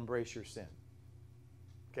okay to embrace your sin.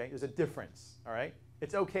 Okay? There's a difference, all right?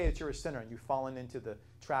 It's okay that you're a sinner and you've fallen into the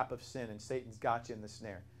trap of sin and Satan's got you in the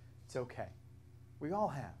snare. It's okay. We all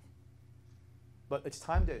have. But it's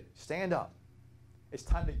time to stand up. It's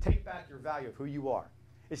time to take back your value of who you are.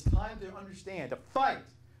 It's time to understand, to fight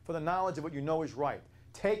for the knowledge of what you know is right.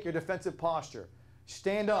 Take your defensive posture.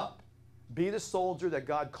 Stand up. Be the soldier that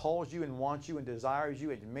God calls you and wants you and desires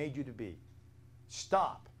you and made you to be.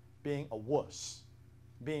 Stop being a wuss,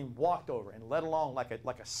 being walked over and led along like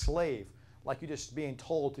a slave, like you're just being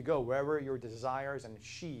told to go wherever your desires and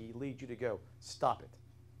she leads you to go. Stop it.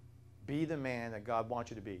 Be the man that God wants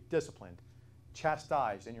you to be. Disciplined,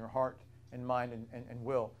 chastised in your heart and mind and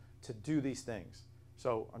will to do these things.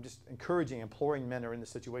 So I'm just encouraging, imploring men who are in this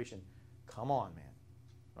situation. Come on, man.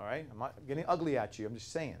 All right? I'm not getting ugly at you. I'm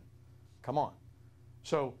just saying. Come on.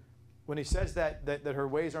 So when he says that her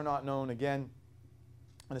ways are not known, again,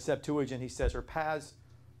 in the Septuagint, he says her paths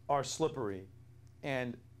are slippery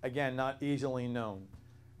and, again, not easily known.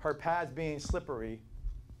 Her paths being slippery,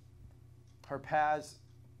 her paths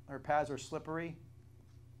are slippery,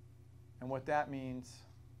 and what that means,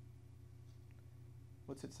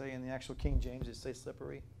 what's it say in the actual King James? Does it say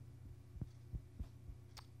slippery?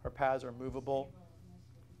 Her paths are movable.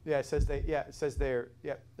 Yeah, it says they're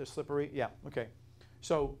slippery. Yeah, okay.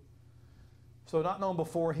 So not known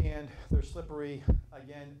beforehand, they're slippery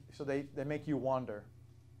again, so they make you wander.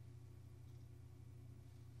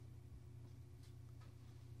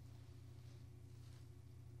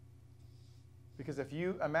 Because if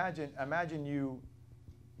you imagine you,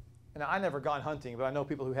 and I never gone hunting, but I know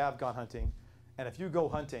people who have gone hunting, and if you go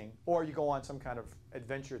hunting, or you go on some kind of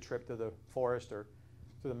adventure trip to the forest or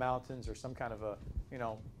to the mountains or some kind of a,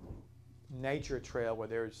 nature trail where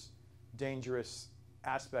there's dangerous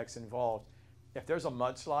aspects involved, if there's a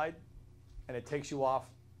mudslide and it takes you off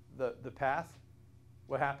the path,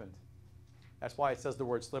 what happened? That's why it says the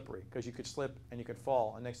word slippery, because you could slip and you could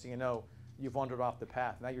fall, and next thing you know, you've wandered off the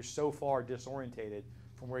path. Now you're so far disorientated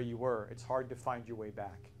from where you were, it's hard to find your way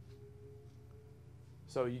back.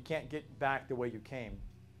 So you can't get back the way you came.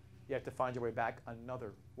 You have to find your way back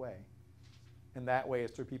another way. And that way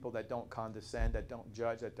is through people that don't condescend, that don't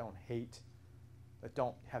judge, that don't hate, that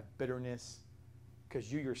don't have bitterness.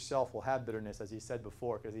 Because you yourself will have bitterness, as he said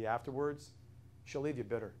before, because afterwards, she'll leave you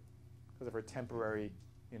bitter because of her temporary,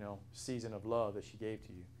 season of love that she gave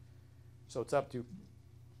to you. So it's up to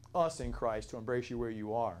us in Christ to embrace you where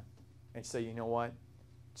you are and say, you know what?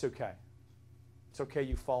 It's okay. It's okay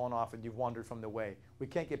you've fallen off and you've wandered from the way. We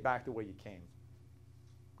can't get back the way you came.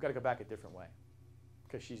 We've got to go back a different way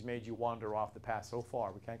because she's made you wander off the path so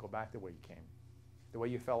far. We can't go back the way you came. The way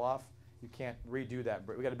you fell off, you can't redo that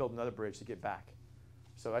bridge. We've got to build another bridge to get back.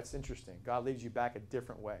 So that's interesting. God leads you back a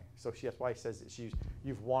different way. So that's why he says that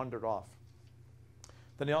you've wandered off.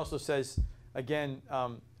 Then he also says, again,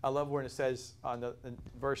 I love when it says on the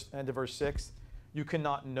end of verse 6, you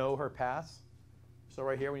cannot know her paths. So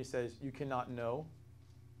right here when he says, you cannot know.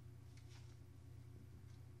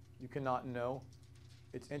 You cannot know.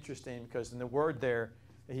 It's interesting because in the word there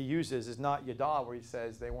that he uses is not yada, where he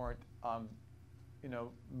says they weren't,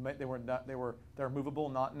 they're movable,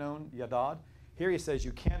 not known, yadad. Here he says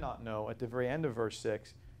you cannot know at the very end of verse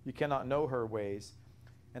 6. You cannot know her ways.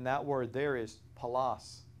 And that word there is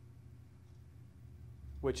palas,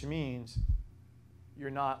 which means you're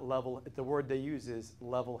not level. The word they use is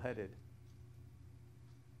level-headed.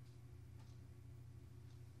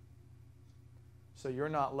 So you're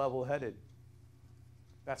not level-headed.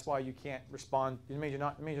 That's why you can't respond. It means you're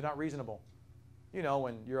not reasonable.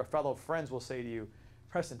 When your fellow friends will say to you,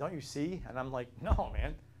 Preston, don't you see? And I'm like, no,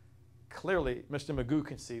 man. Clearly, Mr. Magoo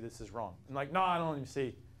can see this is wrong. I'm like, no, I don't even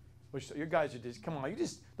see. Which you guys are just, come on,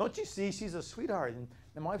 don't you see she's a sweetheart and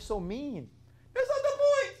my wife's so mean. That's not the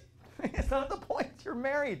point. It's not the point. You're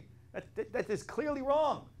married. That is clearly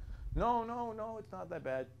wrong. No, it's not that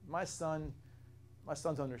bad. My sons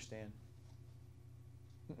understand.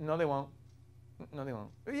 No, they won't. No, they won't.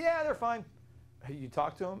 Yeah, they're fine. You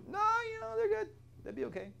talk to them? No, they're good. They'll be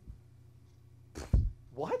okay.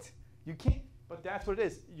 What? You can't. But that's what it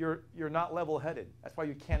is. You're not level-headed. That's why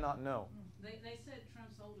you cannot know. They said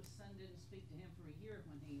Trump's oldest son didn't speak to him for a year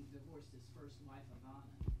when he divorced his first wife,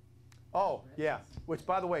 Ivana. Oh, yeah. Which,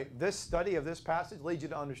 by the way, this study of this passage leads you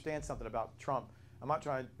to understand something about Trump.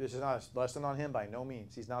 This is not a lesson on him by no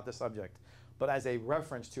means. He's not the subject. But as a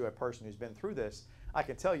reference to a person who's been through this, I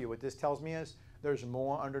can tell you what this tells me is there's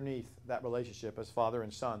more underneath that relationship as father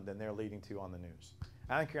and son than they're leading to on the news.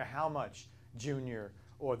 I don't care how much Junior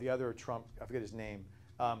or the other Trump, I forget his name,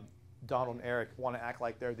 Donald and Eric want to act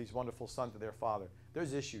like they're these wonderful sons to their father.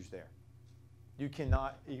 There's issues there. You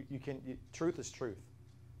cannot, truth is truth.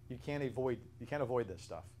 You can't avoid this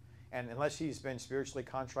stuff. And unless he's been spiritually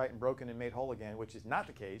contrite and broken and made whole again, which is not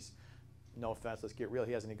the case, no offense, let's get real,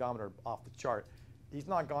 he has an egometer off the chart. He's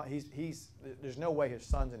not gone, there's no way his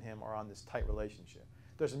sons and him are on this tight relationship.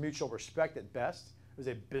 There's a mutual respect at best. There's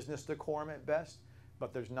a business decorum at best,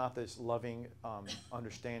 but there's not this loving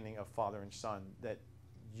understanding of father and son that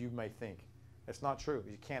you may think. It's not true.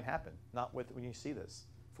 It can't happen. Not when you see this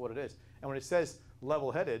for what it is. And when it says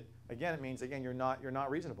level-headed, again, it means you're not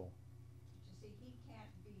reasonable. But you see,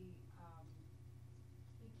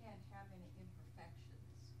 he can't have any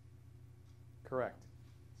imperfections. Correct.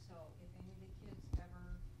 So if any of the kids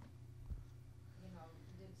ever,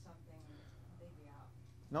 did something, they'd be out.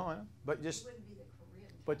 No, I know. But just. He wouldn't be the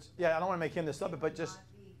Korean. But yeah, I don't want to make him the subject, but just.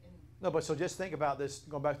 No, but so just think about this.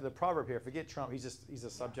 Going back to the proverb here. Forget Trump. He's a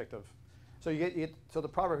subject of. So so the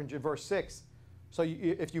proverb in verse 6. So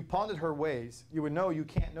if you pondered her ways, you would know you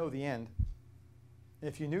can't know the end.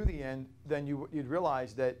 If you knew the end, then you'd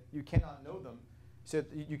realize that you cannot know them. So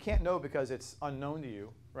you can't know because it's unknown to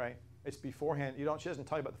you, right? It's beforehand. She doesn't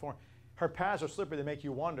tell you about the beforehand. Her paths are slippery. They make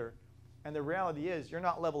you wonder. And the reality is you're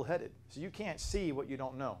not level-headed. So you can't see what you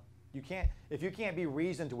don't know. If you can't be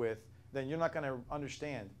reasoned with, then you're not going to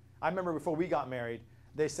understand. I remember before we got married,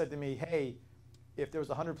 they said to me, hey, if there was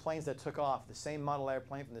 100 planes that took off, the same model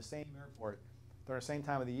airplane from the same airport during the same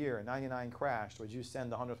time of the year, and 99 crashed, would you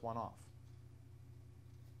send the 100th one off?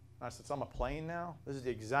 And I said, so I'm a plane now? This is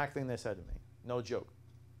the exact thing they said to me. No joke.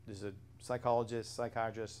 This is a psychologist,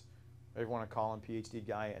 psychiatrist, whatever you want to call him, PhD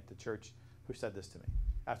guy at the church who said this to me.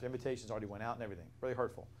 After invitations already went out and everything. Really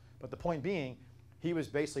hurtful. But the point being, he was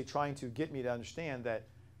basically trying to get me to understand that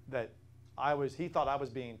he thought I was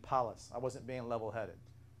being pious. I wasn't being level-headed.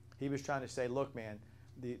 He was trying to say, look, man,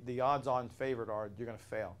 the odds-on favored are you're going to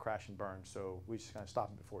fail, crash and burn, so we just kind of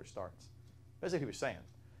stop it before it starts. That's what he was saying.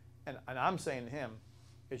 And I'm saying to him,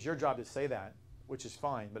 It's your job to say that, which is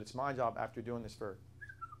fine, but it's my job after doing this for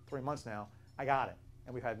 3 months now. I got it.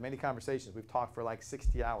 And we've had many conversations. We've talked for like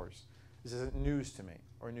 60 hours. This isn't news to me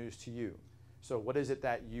or news to you. So what is it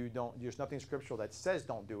that you don't, there's nothing scriptural that says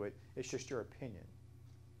don't do it. It's just your opinion.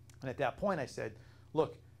 And at that point I said,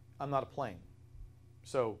 look, I'm not a plane.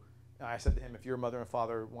 So I said to him, if your mother and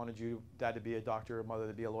father wanted you, dad to be a doctor, or mother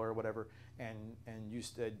to be a lawyer, or whatever, and you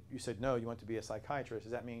said no, you want to be a psychiatrist,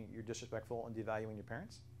 does that mean you're disrespectful and devaluing your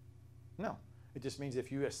parents? No. It just means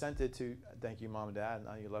if you assented to, thank you, mom and dad,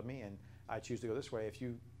 and you love me, and I choose to go this way, if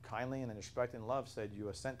you kindly and in respect and love said you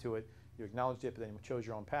assent to it, you acknowledged it, but then you chose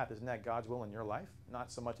your own path, isn't that God's will in your life?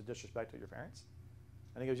 Not so much a disrespect to your parents?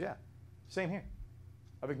 And he goes, yeah, same here.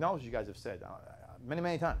 I've acknowledged you guys have said many,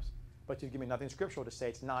 many times, but you give me nothing scriptural to say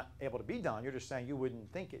it's not able to be done. You're just saying you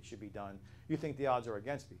wouldn't think it should be done. You think the odds are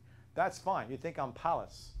against me. That's fine. You think I'm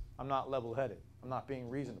palace. I'm not level-headed. I'm not being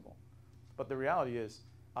reasonable. But the reality is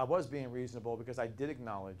I was being reasonable because I did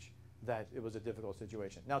acknowledge that it was a difficult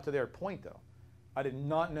situation. Now, to their point, though, I did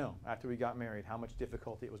not know after we got married how much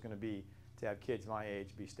difficulty it was going to be to have kids my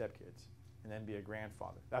age be stepkids and then be a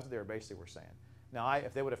grandfather. That's what they were saying. Now,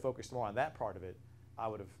 if they would have focused more on that part of it, I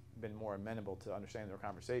would have been more amenable to understanding their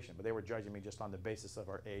conversation. But they were judging me just on the basis of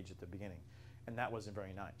our age at the beginning, and that wasn't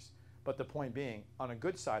very nice. But the point being, on a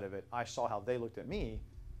good side of it, I saw how they looked at me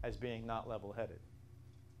as being not level-headed.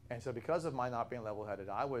 And so because of my not being level-headed,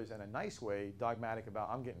 I was, in a nice way, dogmatic about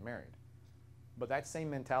I'm getting married. But that same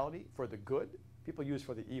mentality for the good, people use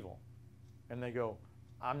for the evil. And they go,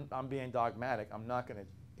 I'm being dogmatic. I'm not going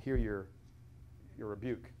to hear your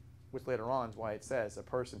rebuke, which later on is why it says a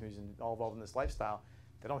person who's all involved in this lifestyle,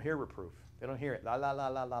 they don't hear reproof. They don't hear it, la, la, la,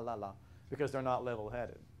 la, la, la, la, because they're not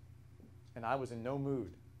level-headed. And I was in no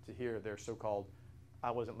mood to hear their so-called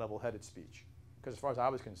I wasn't level-headed speech. Because as far as I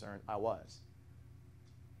was concerned, I was.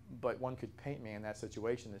 But one could paint me in that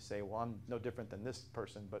situation to say, well, I'm no different than this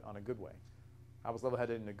person, but on a good way. I was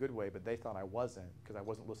level-headed in a good way, but they thought I wasn't because I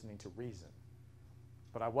wasn't listening to reason.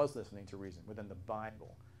 But I was listening to reason within the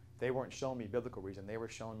Bible. They weren't showing me biblical reason. They were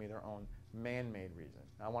showing me their own man-made reason.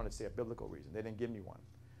 I wanted to say a biblical reason. They didn't give me one.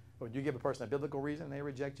 But when you give a person a biblical reason and they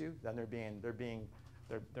reject you, then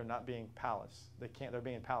they're not being palace. They're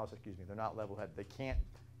being palace, excuse me. They're not level-headed. They can't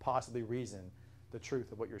possibly reason the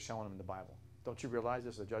truth of what you're showing them in the Bible. Don't you realize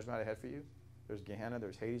this is a judgment ahead for you? There's Gehenna,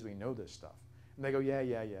 there's Hades, we know this stuff. And they go, yeah,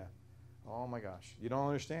 yeah, yeah. Oh my gosh, you don't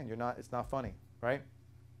understand. It's not funny, right?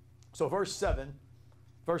 So verse 7,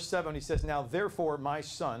 he says, now therefore, my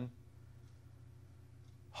son,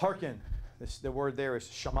 hearken. The word there is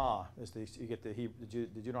shema. You get the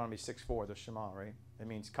Deuteronomy 6:4, the shema, right? It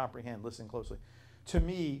means comprehend, listen closely. To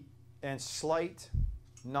me, and slight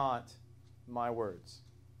not my words.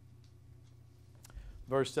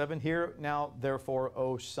 Verse 7, hear now therefore,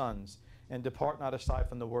 O sons, and depart not aside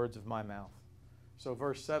from the words of my mouth. So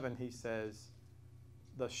verse 7, he says,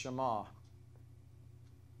 the shema,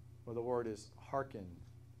 or the word is hearken.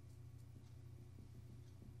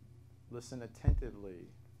 Listen attentively.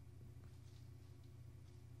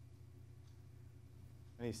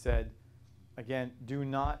 And he said, again, do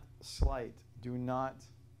not slight, do not,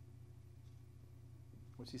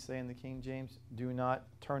 what's he say in the King James? Do not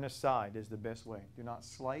turn aside is the best way. Do not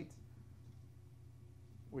slight,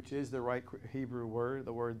 which is the right Hebrew word.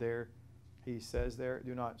 The word there, he says there,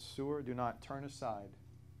 do not sewer, do not turn aside.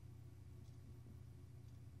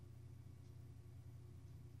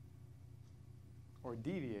 Or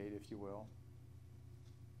deviate, if you will.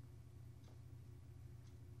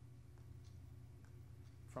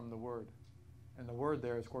 From the word. And the word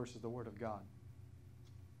there, of course, is the word of God.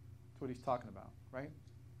 That's what he's talking about, right?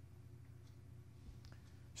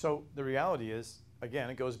 So the reality is, again,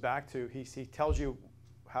 it goes back to, he tells you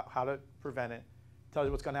how to prevent it, tells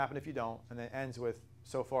you what's going to happen if you don't, and then ends with,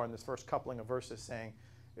 so far in this first coupling of verses, saying,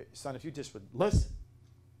 son, if you just would listen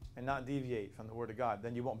and not deviate from the word of God,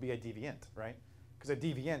 then you won't be a deviant, right? Because a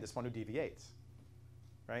deviant is one who deviates,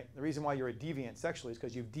 right? The reason why you're a deviant sexually is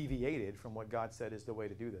because you've deviated from what God said is the way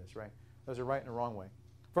to do this, right? There's a right and a wrong way.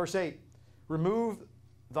 Verse 8, remove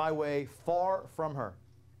thy way far from her,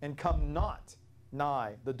 and come not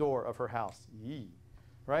nigh the door of her house. Ye,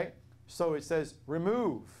 right? So it says,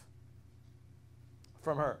 remove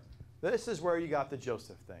from her. This is where you got the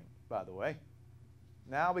Joseph thing, by the way.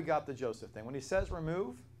 Now we got the Joseph thing. When he says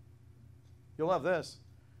remove, you'll love this.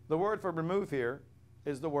 The word for remove here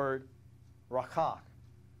is the word rakak.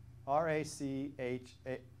 R-A-C-H-A-Q.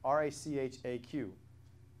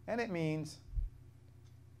 And it means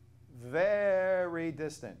very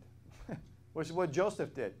distant, which is what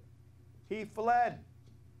Joseph did. He fled.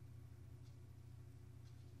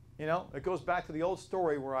 You know, it goes back to the old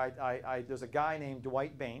story where there's a guy named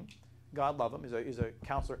Dwight Bain. God love him. He's a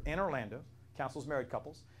counselor in Orlando, counsels married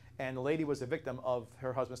couples. And the lady was a victim of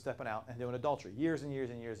her husband stepping out and doing adultery years and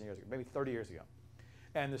years and years and years ago, maybe 30 years ago.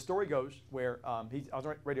 And the story goes where, I was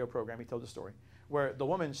on a radio program, he told the story, where the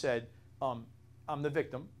woman said, I'm the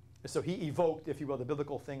victim. So he evoked, if you will, the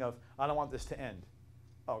biblical thing of, I don't want this to end.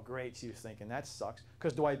 Oh, great, she was thinking, that sucks.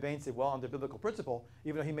 Because Dwight Bain said, well, under biblical principle,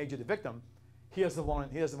 even though he made you the victim, he doesn't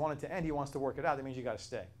want it to end, he wants to work it out, that means you got to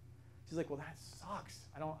stay. She's like, well, that sucks.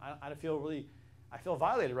 I feel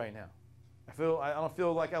violated right now. I don't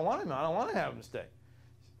feel like I want him. I don't want to have him stay.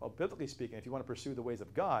 Well, biblically speaking, if you want to pursue the ways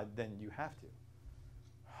of God, then you have to.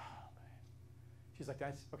 Oh, man. She's like,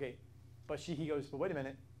 that's okay. But he goes, but wait a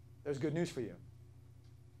minute. There's good news for you.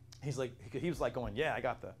 He was like going, yeah, I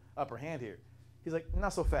got the upper hand here. He's like,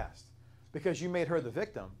 not so fast. Because you made her the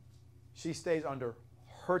victim, she stays under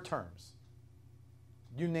her terms.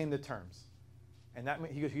 You name the terms. And that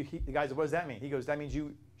he goes, the guy said, what does that mean? He goes, that means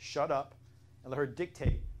you shut up and let her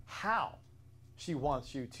dictate how she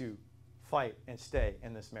wants you to fight and stay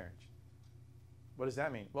in this marriage. What does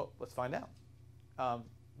that mean? Well, let's find out.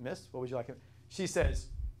 Miss, what would you like? She says,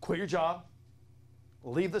 quit your job,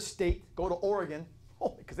 leave the state, go to Oregon,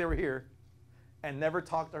 because they were here, and never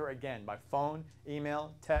talk to her again by phone,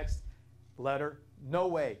 email, text, letter. No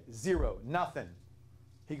way. Zero. Nothing.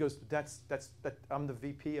 He goes, I'm the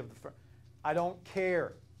VP of the firm. I don't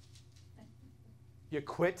care. You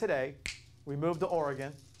quit today. We moved to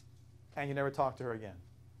Oregon, and you never talk to her again.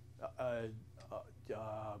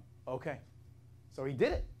 Okay. So he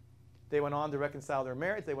did it. They went on to reconcile their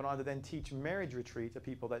marriage. They went on to then teach marriage retreat to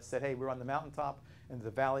people that said, hey, we're on the mountaintop, into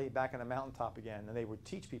the valley, back on the mountaintop again. And they would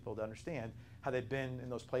teach people to understand how they've been in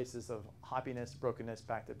those places of happiness, brokenness,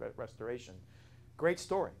 back to restoration. Great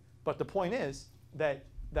story. But the point is that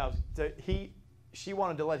she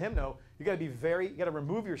wanted to let him know, you got to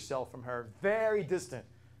remove yourself from her, very distant,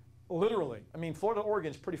 literally. I mean, Florida to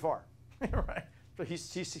Oregon is pretty far, right? So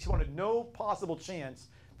she wanted no possible chance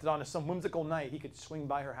that on some whimsical night he could swing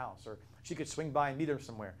by her house or she could swing by and meet her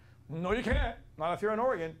somewhere. No, you can't. Not if you're in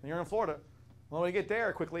Oregon and you're in Florida. The only way to get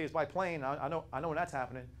there quickly is by plane. I know when that's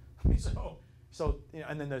happening. So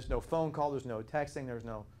and then there's no phone call, there's no texting,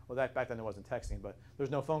 back then there wasn't texting, but there's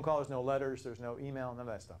no phone call, there's no letters, there's no email, none of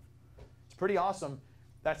that stuff. It's pretty awesome.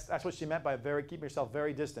 That's what she meant by keeping yourself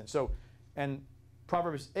very distant. So, and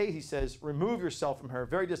Proverbs 8, he says, remove yourself from her,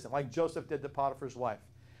 very distant, like Joseph did to Potiphar's wife.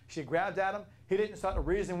 She grabbed at him. He didn't start to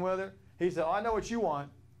reason with her. He said, I know what you want.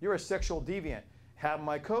 You're a sexual deviant. Have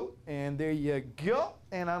my coat, and there you go,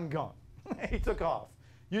 and I'm gone. He took off.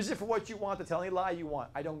 Use it for what you want, to tell any lie you want.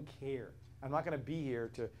 I don't care. I'm not going to be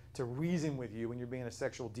here to reason with you when you're being a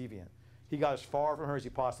sexual deviant. He got as far from her as he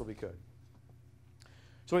possibly could.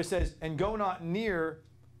 So he says, and go not near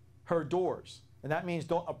her doors. And that means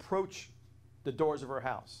don't approach the doors of her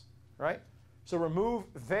house, right? So remove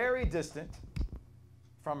very distant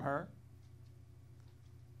from her.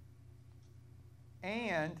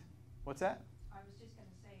 And, what's that? I was just going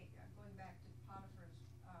to say, going back to Potiphar's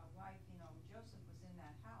wife, Joseph was in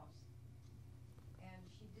that house, and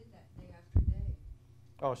she did that day after day.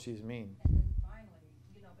 Oh, she's mean. And then finally,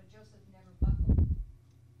 but Joseph never buckled.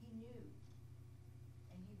 He knew,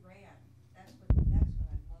 and he ran. That's what I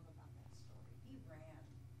love about that story. He ran.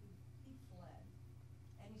 He fled,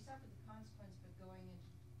 and he suffered the consequence of going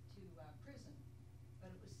into prison.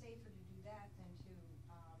 But it was safer to do that than to,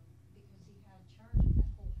 because he had charge of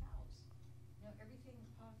that whole house. Everything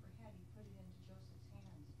Potiphar had, he put it into Joseph's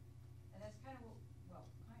hands. And that's kind of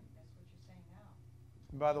that's what you're saying now.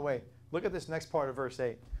 And by the way, look at this next part of verse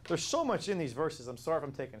 8. There's so much in these verses. I'm sorry if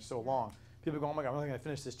I'm taking so long. People go, oh my God, I'm really going to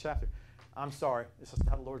finish this chapter. I'm sorry. This is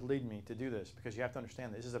how the Lord lead me to do this, because you have to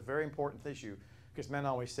understand this is a very important issue. Because men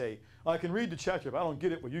always say, I can read the chapter, but I don't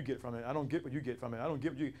get what you get from it. I don't get what you get from it. I don't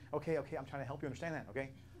get what you... Okay, I'm trying to help you understand that, okay?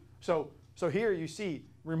 So here you see,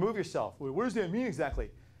 remove yourself. Well, what does that mean exactly?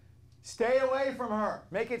 Stay away from her.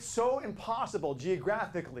 Make it so impossible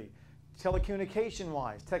geographically,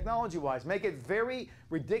 telecommunication-wise, technology-wise. Make it very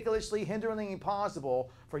ridiculously, hinderingly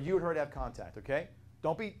impossible for you and her to have contact, okay?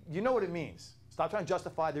 You know what it means. Stop trying to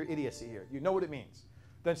justify their idiocy here. You know what it means.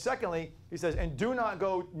 Then secondly, he says, and do not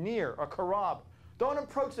go near or karab. Don't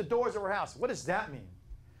approach the doors of her house. What does that mean?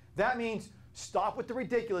 That means stop with the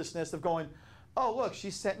ridiculousness of going, oh, look, she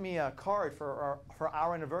sent me a card for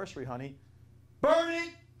our anniversary, honey. Burn it.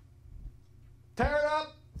 Tear it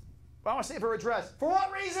up. I want to save her address. For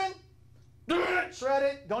what reason? Shred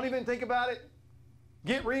it. Don't even think about it.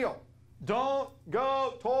 Get real. Don't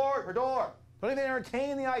go toward her door. Don't even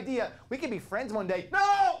entertain the idea. We can be friends one day.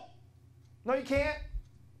 No! No, you can't.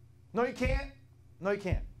 No, you can't. No, you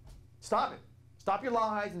can't. Stop it. Stop your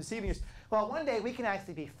lies and deceiving yourself. Well, one day we can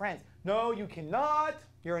actually be friends. No, you cannot.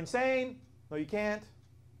 You're insane. No, you can't.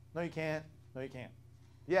 No, you can't. No, you can't.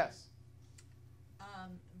 Yes.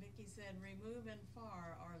 Vicky said, remove and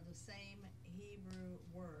far are the same Hebrew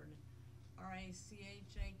word,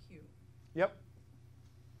 R-A-C-H-A-Q. Yep.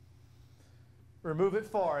 Remove it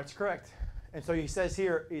far. It's correct. And so he says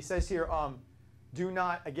here, do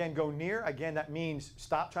not, again, go near. Again, that means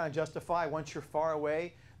stop trying to justify once you're far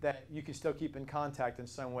away that you can still keep in contact in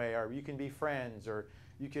some way, or you can be friends, or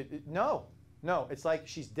you could, no. It's like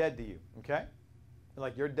she's dead to you, okay?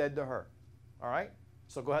 Like you're dead to her, all right?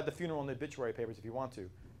 So go ahead to the funeral and the obituary papers if you want to.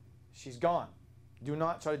 She's gone. Do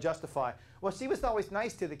not try to justify, well, she was always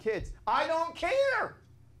nice to the kids. I don't care.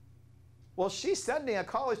 Well, she's sending a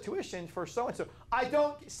college tuition for so-and-so. I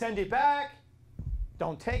don't send it back.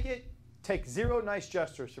 Don't take it. Take 0 nice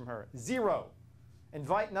gestures from her. 0.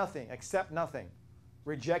 Invite nothing. Accept nothing.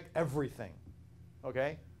 Reject everything.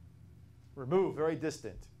 Okay? Remove. Very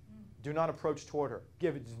distant. Do not approach toward her.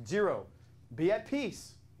 Give it 0. Be at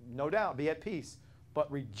peace. No doubt. Be at peace. But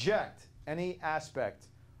reject any aspect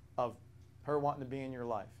of her wanting to be in your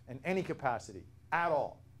life in any capacity at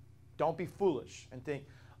all. Don't be foolish and think,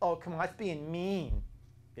 oh, come on, that's being mean.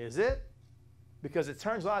 Is it? Because it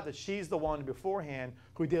turns out that she's the one beforehand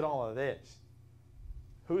who did all of this.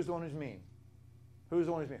 Who's the one who's mean? Who's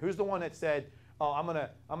the one who's mean? Who's the one that said, oh, I'm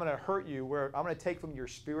gonna hurt you, where I'm gonna take from your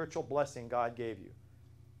spiritual blessing God gave you?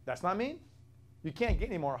 That's not mean. You can't get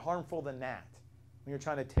any more harmful than that. When you're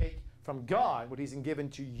trying to take from God what he's given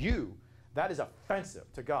to you, that is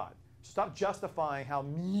offensive to God. So stop justifying how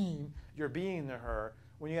mean you're being to her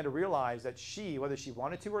when you got to realize that she, whether she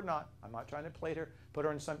wanted to or not, I'm not trying to put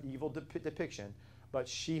her in some evil depiction, but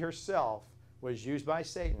she herself was used by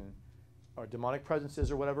Satan, or demonic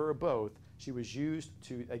presences, or whatever, or both. She was used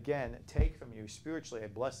to, again, take from you spiritually a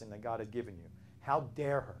blessing that God had given you. How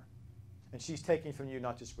dare her? And she's taking from you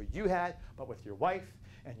not just what you had, but with your wife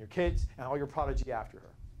and your kids and all your prodigy after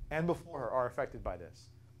her and before her are affected by this.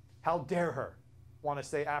 How dare her want to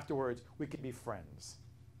say afterwards, we can be friends.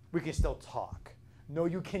 We can still talk. No,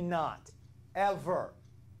 you cannot. Ever.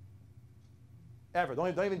 Ever. Don't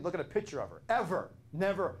even look at a picture of her. Ever.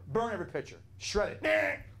 Never. Burn every picture. Shred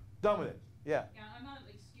it. Done with it. Yeah. Yeah, I'm not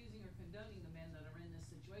excusing or condoning the men that are in this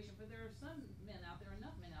situation, but there are some men out there,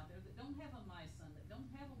 enough men out there, that don't have a my son, that don't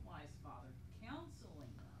have a wise father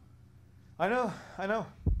counseling them. I know.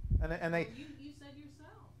 And they. You said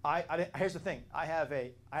yourself. Here's the thing. I have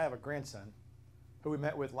a grandson who we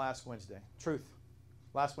met with last Wednesday. Truth.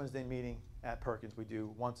 Last Wednesday meeting at Perkins, we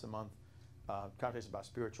do once a month conversations about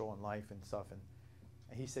spiritual and life and stuff.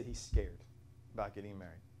 And he said he's scared about getting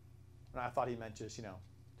married. And I thought he meant just,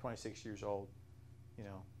 26 years old,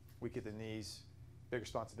 weak at the knees, big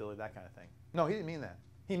responsibility, that kind of thing. No, he didn't mean that.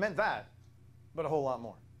 He meant that, but a whole lot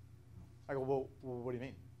more. I go, well, what do you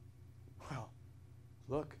mean? Well,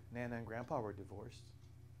 look, Nana and Grandpa were divorced,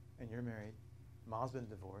 and you're married. Mom's been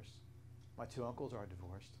divorced. My 2 uncles are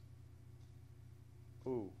divorced.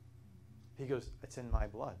 Ooh. He goes, it's in my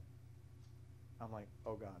blood. I'm like,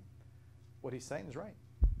 oh God. What he's saying is right.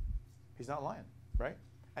 He's not lying, right?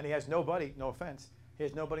 And he has nobody, no offense, he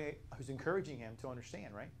has nobody who's encouraging him to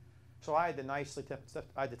understand, right? So I had to nicely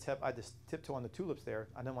tiptoe on the tulips there.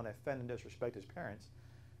 I didn't want to offend and disrespect his parents,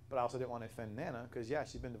 but I also didn't want to offend Nana, because yeah,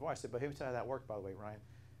 she's been divorced. I said, but here's how that worked, by the way, Ryan.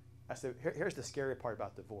 I said, here's the scary part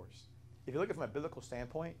about divorce. If you look at it from a biblical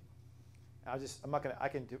standpoint, I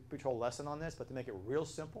can preach a whole lesson on this, but to make it real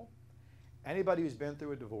simple, anybody who's been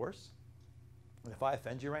through a divorce, and if I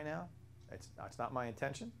offend you right now, it's not my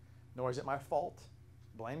intention, nor is it my fault.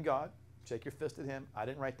 Blame God. Shake your fist at him. I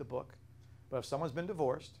didn't write the book. But if someone's been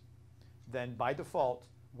divorced, then by default,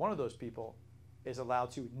 one of those people is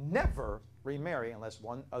allowed to never remarry unless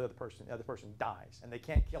the other person dies. And they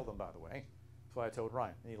can't kill them, by the way. That's what I told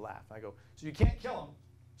Ryan, and he laughed. I go, so you can't kill them.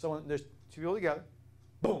 So when there's 2 people together,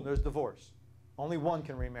 boom, there's divorce. Only one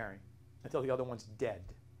can remarry until the other one's dead.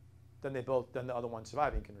 Then the other one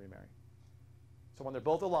surviving can remarry. So when they're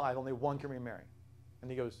both alive, only one can remarry.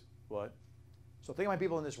 And he goes, what? So think about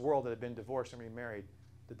people in this world that have been divorced and remarried.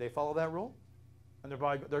 Did they follow that rule? And they're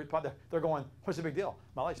going, what's the big deal?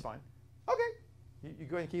 My life's fine. Okay. You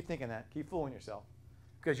go ahead and keep thinking that. Keep fooling yourself.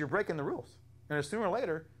 Because you're breaking the rules. And sooner or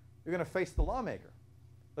later, you're going to face the lawmaker.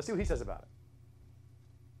 Let's see what he says about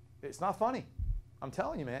it. It's not funny. I'm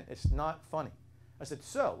telling you, man, it's not funny. I said,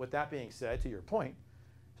 so with that being said, to your point,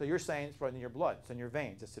 so you're saying it's running in your blood, it's in your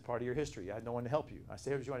veins, it's a part of your history. You had no one to help you. I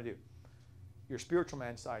said, here's what you want to do. Your spiritual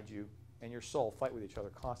man inside you and your soul fight with each other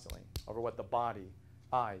constantly over what the body,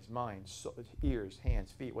 eyes, mind, ears,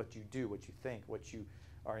 hands, feet, what you do, what you think, what you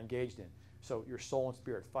are engaged in. So your soul and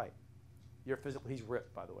spirit fight. You're physically, he's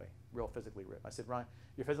ripped, by the way, real physically ripped. I said, Ryan,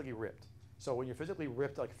 you're physically ripped. So when you're physically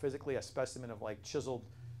ripped, like physically a specimen of like chiseled,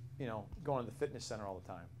 you know, going to the fitness center all the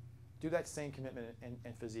time, do that same commitment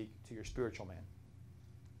and physique to your spiritual man.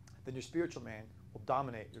 Then your spiritual man will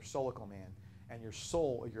dominate your soulical man, and your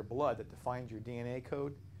soul or your blood that defines your DNA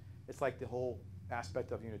code. It's like the whole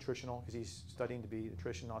aspect of your nutritional, because he's studying to be a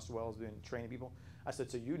nutrition as well as doing training people. I said,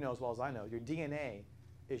 so you know as well as I know, your DNA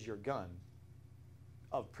is your gun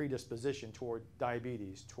of predisposition toward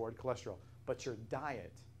diabetes, toward cholesterol, but your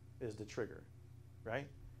diet is the trigger, right?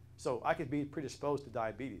 So I could be predisposed to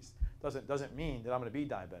diabetes. Doesn't mean that I'm going to be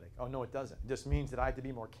diabetic. Oh, no, it doesn't. It just means that I have to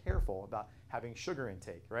be more careful about having sugar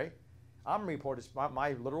intake, right? I'm reported,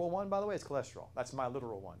 my literal one, by the way, is cholesterol. That's my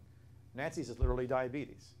literal one. Nancy's is literally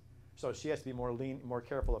diabetes. So she has to be more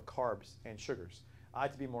careful of carbs and sugars. I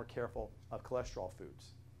have to be more careful of cholesterol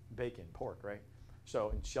foods, bacon, pork, right?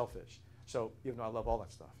 So, and shellfish. So, even though I love all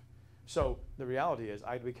that stuff. So, the reality is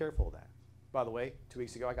I have to be careful of that. By the way, 2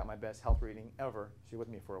 weeks ago, I got my best health reading ever. She was with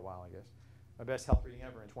me for a while, I guess. My best health reading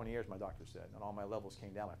ever in 20 years, my doctor said. And all my levels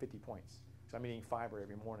came down by 50 points. So I'm eating fiber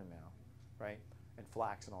every morning now, right? And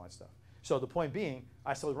flax and all that stuff. So the point being,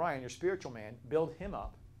 I told Ryan, your spiritual man, build him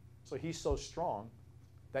up so he's so strong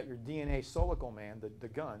that your DNA solical man, the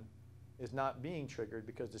gun, is not being triggered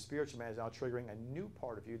because the spiritual man is now triggering a new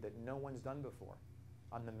part of you that no one's done before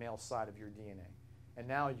on the male side of your DNA. And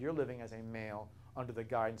now you're living as a male under the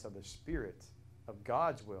guidance of the spirit of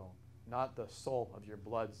God's will, not the soul of your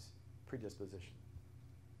blood's predisposition.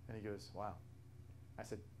 And he goes, wow. I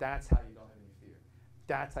said, that's how you don't have any fear.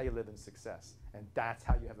 That's how you live in success. And that's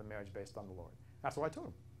how you have a marriage based on the Lord. That's what I told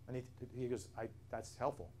him. And he goes, that's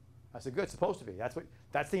helpful. I said, good, it's supposed to be.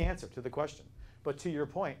 That's the answer to the question. But to your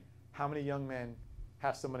point, how many young men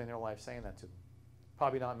have someone in their life saying that to them?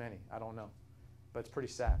 Probably not many. I don't know. But it's pretty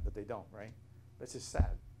sad that they don't, right? It's just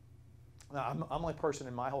sad. Now, I'm the only person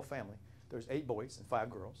in my whole family. There's 8 boys and 5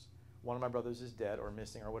 girls. One of my brothers is dead or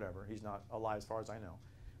missing or whatever. He's not alive as far as I know.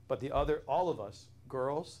 But the other, all of us,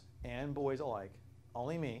 girls and boys alike,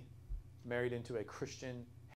 only me, married into a Christian